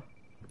top. fella.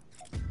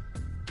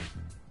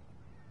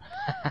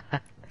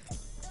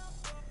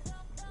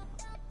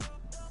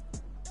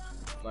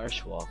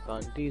 Marsh walk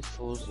on these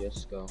fools.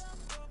 Yes, go.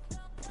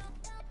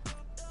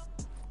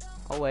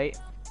 Oh wait.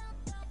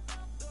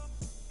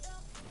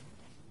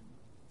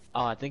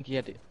 Oh, I think he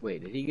had to.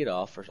 Wait, did he get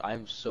off? Or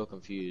I'm so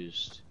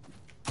confused.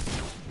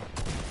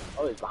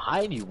 Oh, he's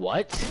behind you.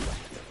 What?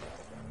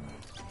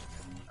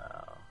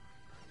 Oh.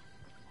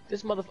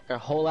 This motherfucker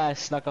whole ass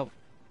snuck up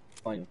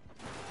on you.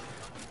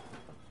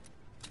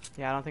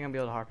 Yeah, I don't think I'm gonna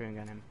be able to harpoon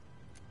gun him.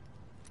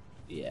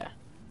 Yeah.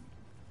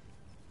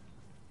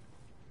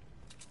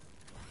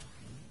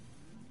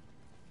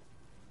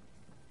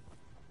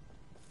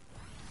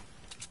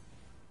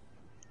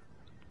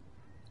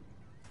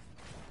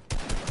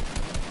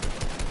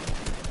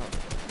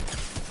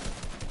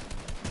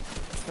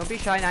 Don't be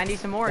shy, 90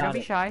 some more. Got Don't be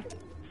it. shy.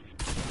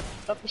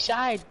 Don't be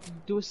shy.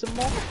 Do some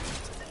more.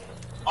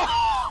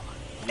 Oh,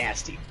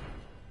 nasty.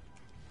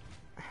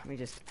 Let me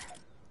just.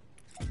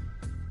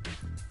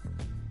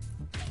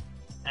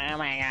 Oh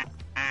my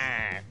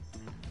god.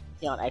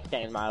 He on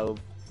exchange mode.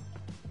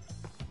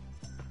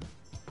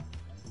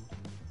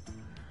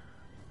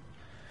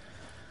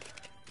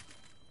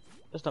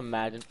 Just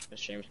imagine a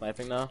stream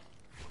sniping though.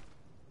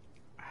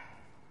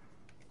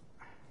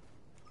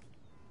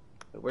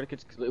 Where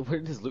did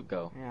his loot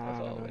go? Yeah, I That's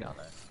don't all the know. way down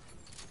there.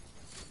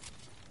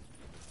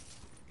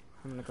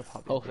 I'm gonna go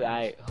pop.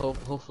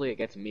 Hopefully it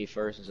gets me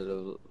first instead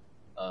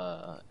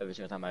of every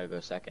single time I go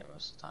second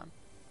most of the time.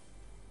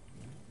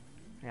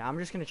 Yeah, I'm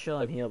just gonna chill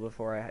and heal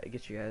before I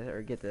get you guys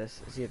or get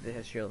this. See if it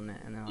has shield in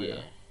it, and then I'll Yeah.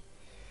 go.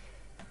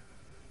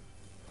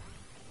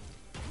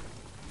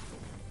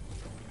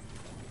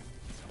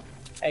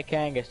 Hey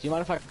Kangas, do you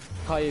mind if I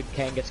call you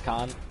Kangas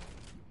Khan?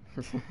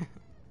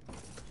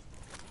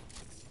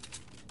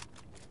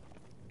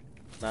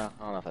 No,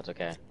 I don't know if that's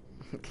okay.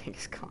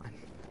 Genghis Khan.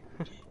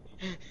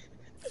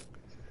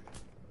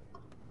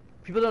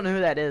 People don't know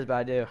who that is, but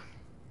I do.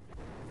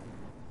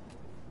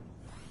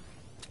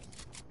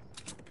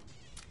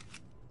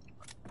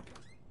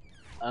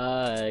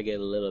 I get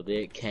a little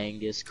bit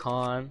Kangas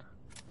Khan.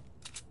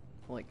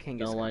 Like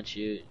Genghis Don't Khan. want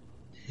you.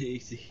 You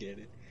get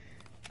it.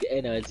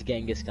 I know it's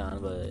Genghis Khan,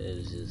 but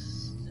it's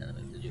just kind of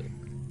a joke.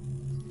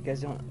 You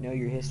guys don't know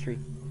your history.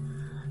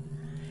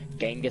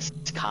 Genghis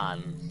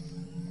Khan.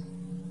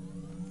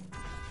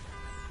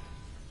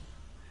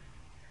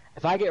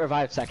 If I get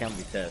revived second, I'm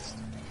gonna be pissed.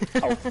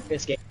 Oh,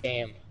 this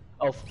game.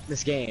 Oh,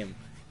 this game.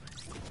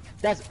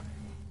 That's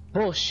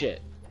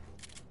bullshit.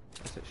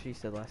 That's what she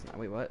said last night.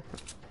 Wait, what?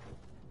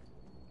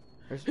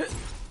 There's...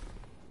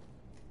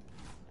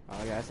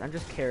 Oh, guys, I'm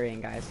just carrying,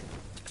 guys.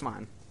 Come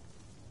on.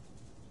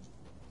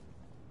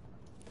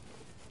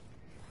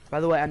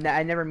 By the way,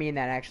 I never mean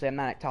that, actually. I'm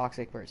not a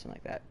toxic person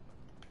like that.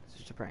 It's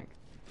just a prank.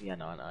 Yeah,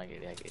 no, I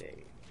get it.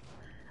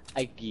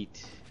 I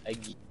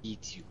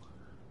get you.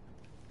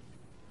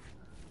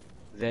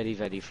 Very,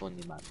 very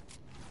funny, man.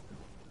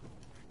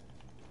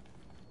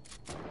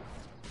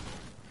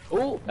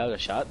 Oh, that was a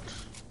shot.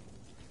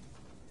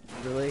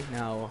 Really?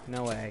 No.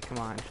 No way. Come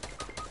on.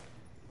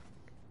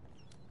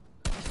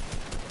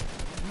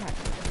 God.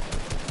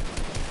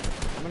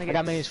 I'm gonna I get...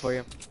 got minis for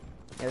you.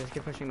 Yeah, just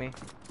keep pushing me.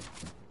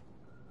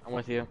 I'm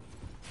with you.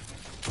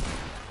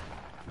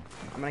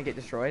 I'm gonna get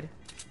destroyed.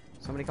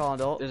 Somebody call an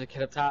adult. There's a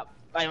kid up top.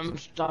 I'm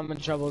in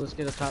trouble. This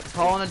kid up top.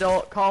 Call an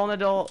adult. Call an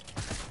adult.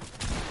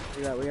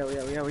 Where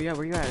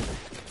you at?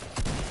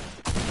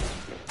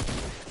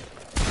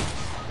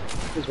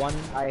 There's one.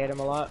 I hit him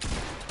a lot.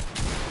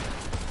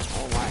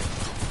 Oh my.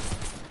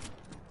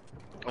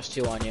 There's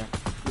two on you.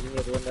 He's in the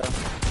other window.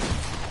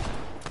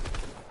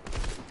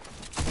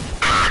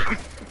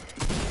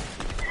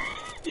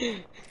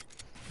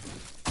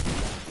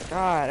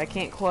 God, I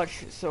can't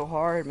clutch so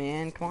hard,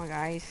 man. Come on,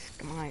 guys.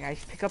 Come on,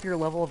 guys. Pick up your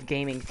level of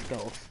gaming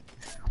skills.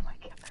 Oh my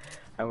god.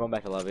 I'm going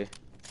back to lobby.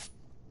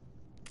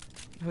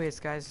 Who is,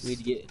 guys? We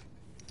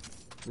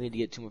need to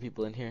get 2 more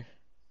people in here.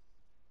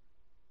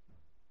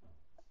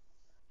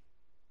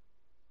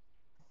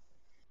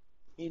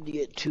 We need to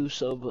get 2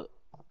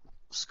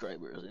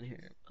 subscribers in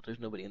here. But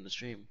there's nobody in the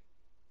stream.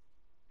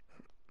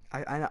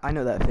 I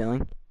know that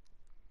feeling.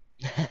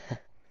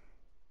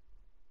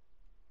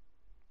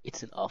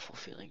 It's an awful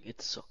feeling.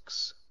 It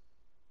sucks.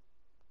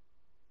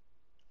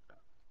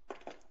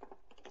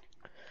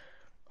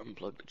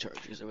 Unplug the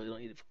chargers. I really don't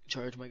need to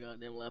charge my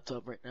goddamn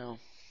laptop right now.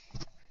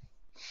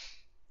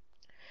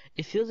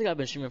 It feels like I've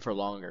been streaming for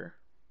longer.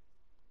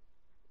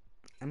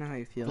 I know how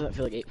you feel. Doesn't it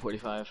feel like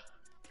 8:45?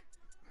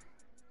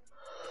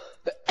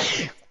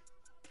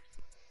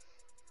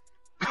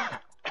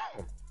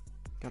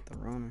 Got the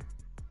Rona.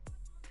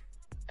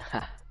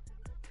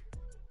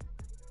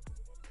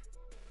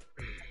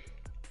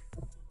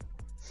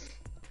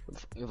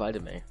 He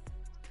invited me.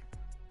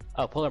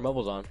 Oh, Polar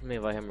Mobile's on. Let me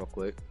invite him real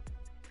quick.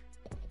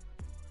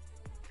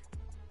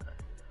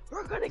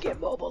 We're gonna get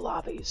mobile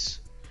lobbies.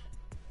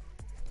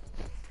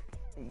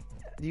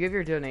 Do you have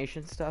your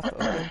donation stuff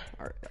open?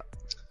 Or,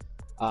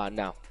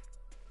 No.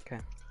 okay.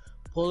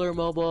 Polar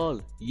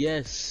Mobile,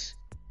 yes.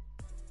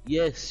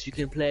 Yes, you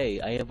can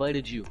play. I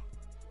invited you.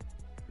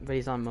 But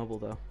he's on mobile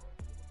though.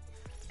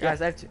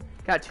 Guys, I've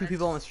got 2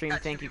 people on the stream.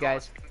 Thank you,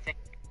 guys.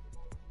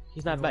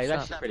 He's not bad. He's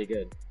actually pretty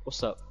good.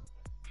 What's up?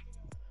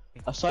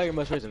 I saw your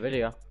most recent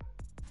video.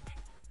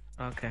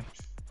 Okay.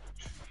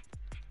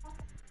 Are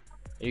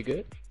you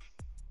good?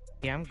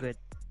 Yeah, I'm good.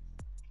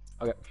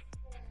 Okay.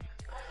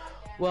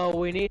 Well,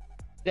 we need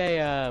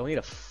a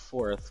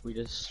 4th.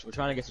 We're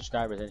trying to get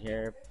subscribers in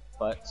here,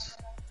 but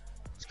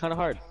it's kind of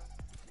hard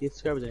to get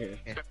subscribers in here.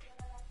 Yeah.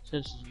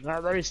 Since not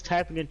everybody's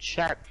typing in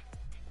chat.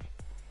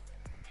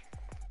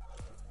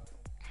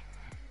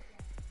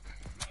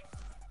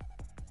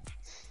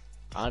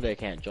 Andre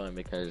can't join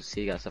because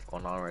he got stuff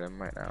going on with him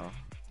right now.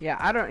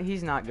 Yeah,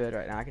 he's not good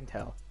right now, I can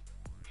tell.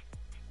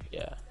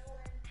 Yeah.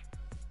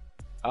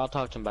 I'll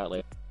talk to him about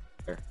it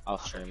later.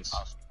 Off streams.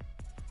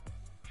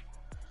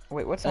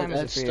 Wait, what time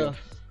is it for you?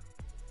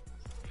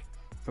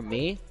 For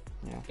me?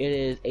 Yeah. It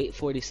is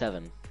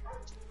 8:47.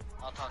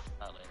 I'll talk to him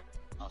about it later.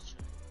 Off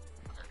stream.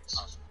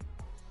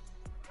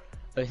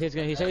 But he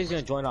said he's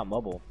gonna join on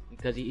mobile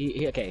because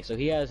okay, so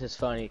he has his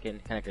phone. He can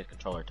connect his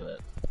controller to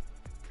it,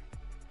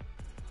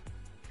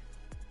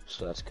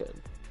 so that's good.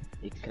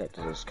 He can connect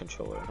to his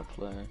controller to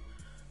play.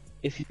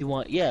 If you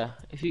want, yeah.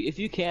 If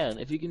you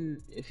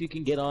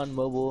can get on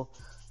mobile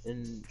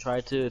and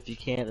try to. If you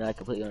can't, then I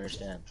completely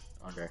understand,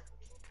 Andre.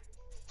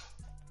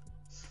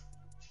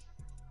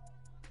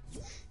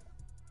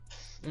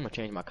 I'm gonna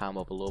change my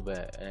combo up a little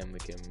bit, and we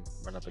can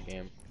run up a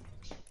game.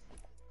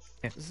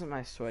 This is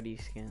my sweaty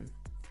skin.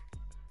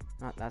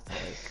 That's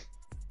like.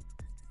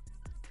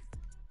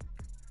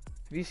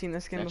 Have you seen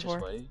this skin That's your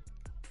before? sweaty?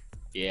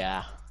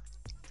 Yeah.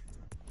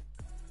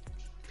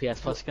 PS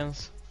Plus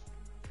skins?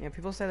 Yeah,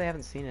 people say they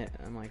haven't seen it.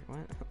 I'm like,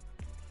 what?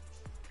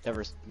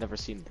 Never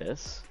seen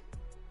this?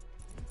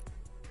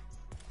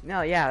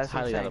 No, yeah, that's what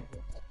I'm Highly saying.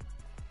 edible.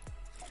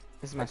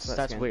 This is my sweat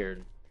That's skin.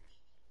 weird.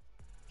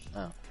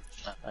 Oh,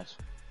 nice.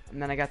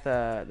 And then I got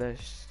yeah,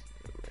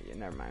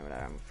 never mind.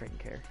 I don't freaking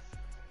care.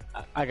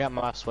 I got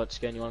my sweat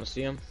skin. You want to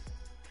see him?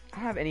 I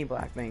don't have any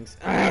black wings.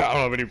 I don't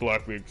have any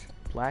black wings.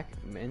 Black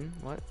men?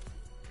 What?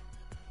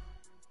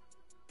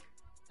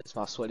 It's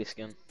my sweaty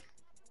skin.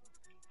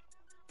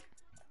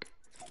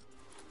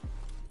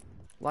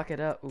 Lock it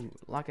up. Ooh,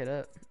 lock it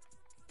up.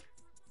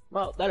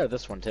 Well, that or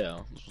this one too.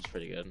 This one's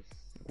pretty good.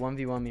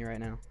 1v1 me right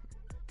now.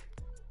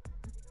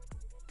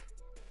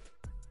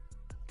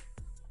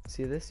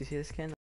 See this? You see this skin?